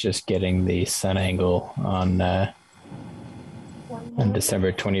 I was just getting the sun angle on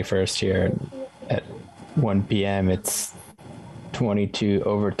December 21st here at 1 p.m. It's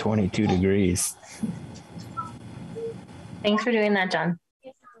over 22 degrees. Thanks for doing that, John.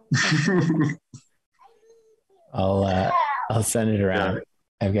 I'll send it around.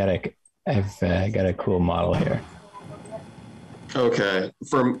 Yeah. I've got a cool model here. Okay.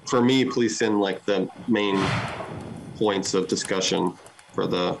 For me, please send like the main points of discussion for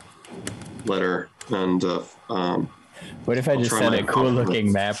the letter. And what if I just send a cool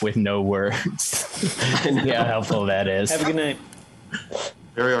looking map with no words? See how helpful that is. Have a good night.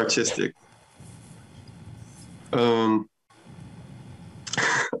 Very artistic.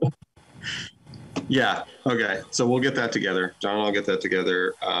 Yeah. Okay. So we'll get that together. John, I'll get that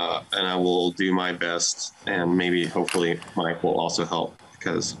together, and I will do my best. And maybe, hopefully, Mike will also help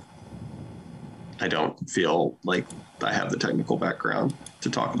because I don't feel like I have the technical background to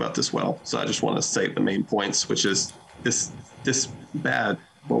talk about this well. So I just want to say the main points, which is this bad,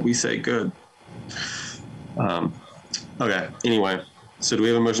 what we say good. Okay. Anyway, so do we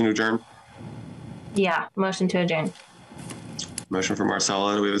have a motion to adjourn? Yeah, motion to adjourn. Motion from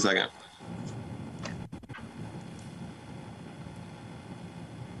Marcella. Do we have a second?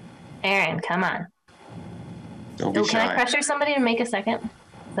 Aaron, come on. Don't be Oh, shy. can I pressure somebody to make a second?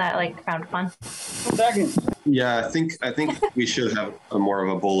 Is that like frowned upon? Second. Yeah, I think we should have a more of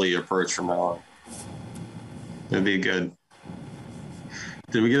a bully approach from now on. It'd be good.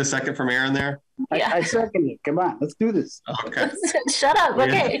 Did we get a second from Aaron there? Yeah. I second it. Come on, let's do this. Okay. Shut up.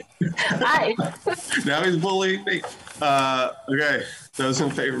 Okay. Aye. Now he's bullying me. Okay. Those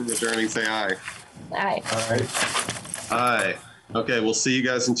in favor of adjourning, say aye. Aye. All right. Aye. Okay, we'll see you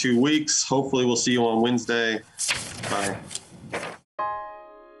guys in 2 weeks. Hopefully we'll see you on Wednesday. Bye.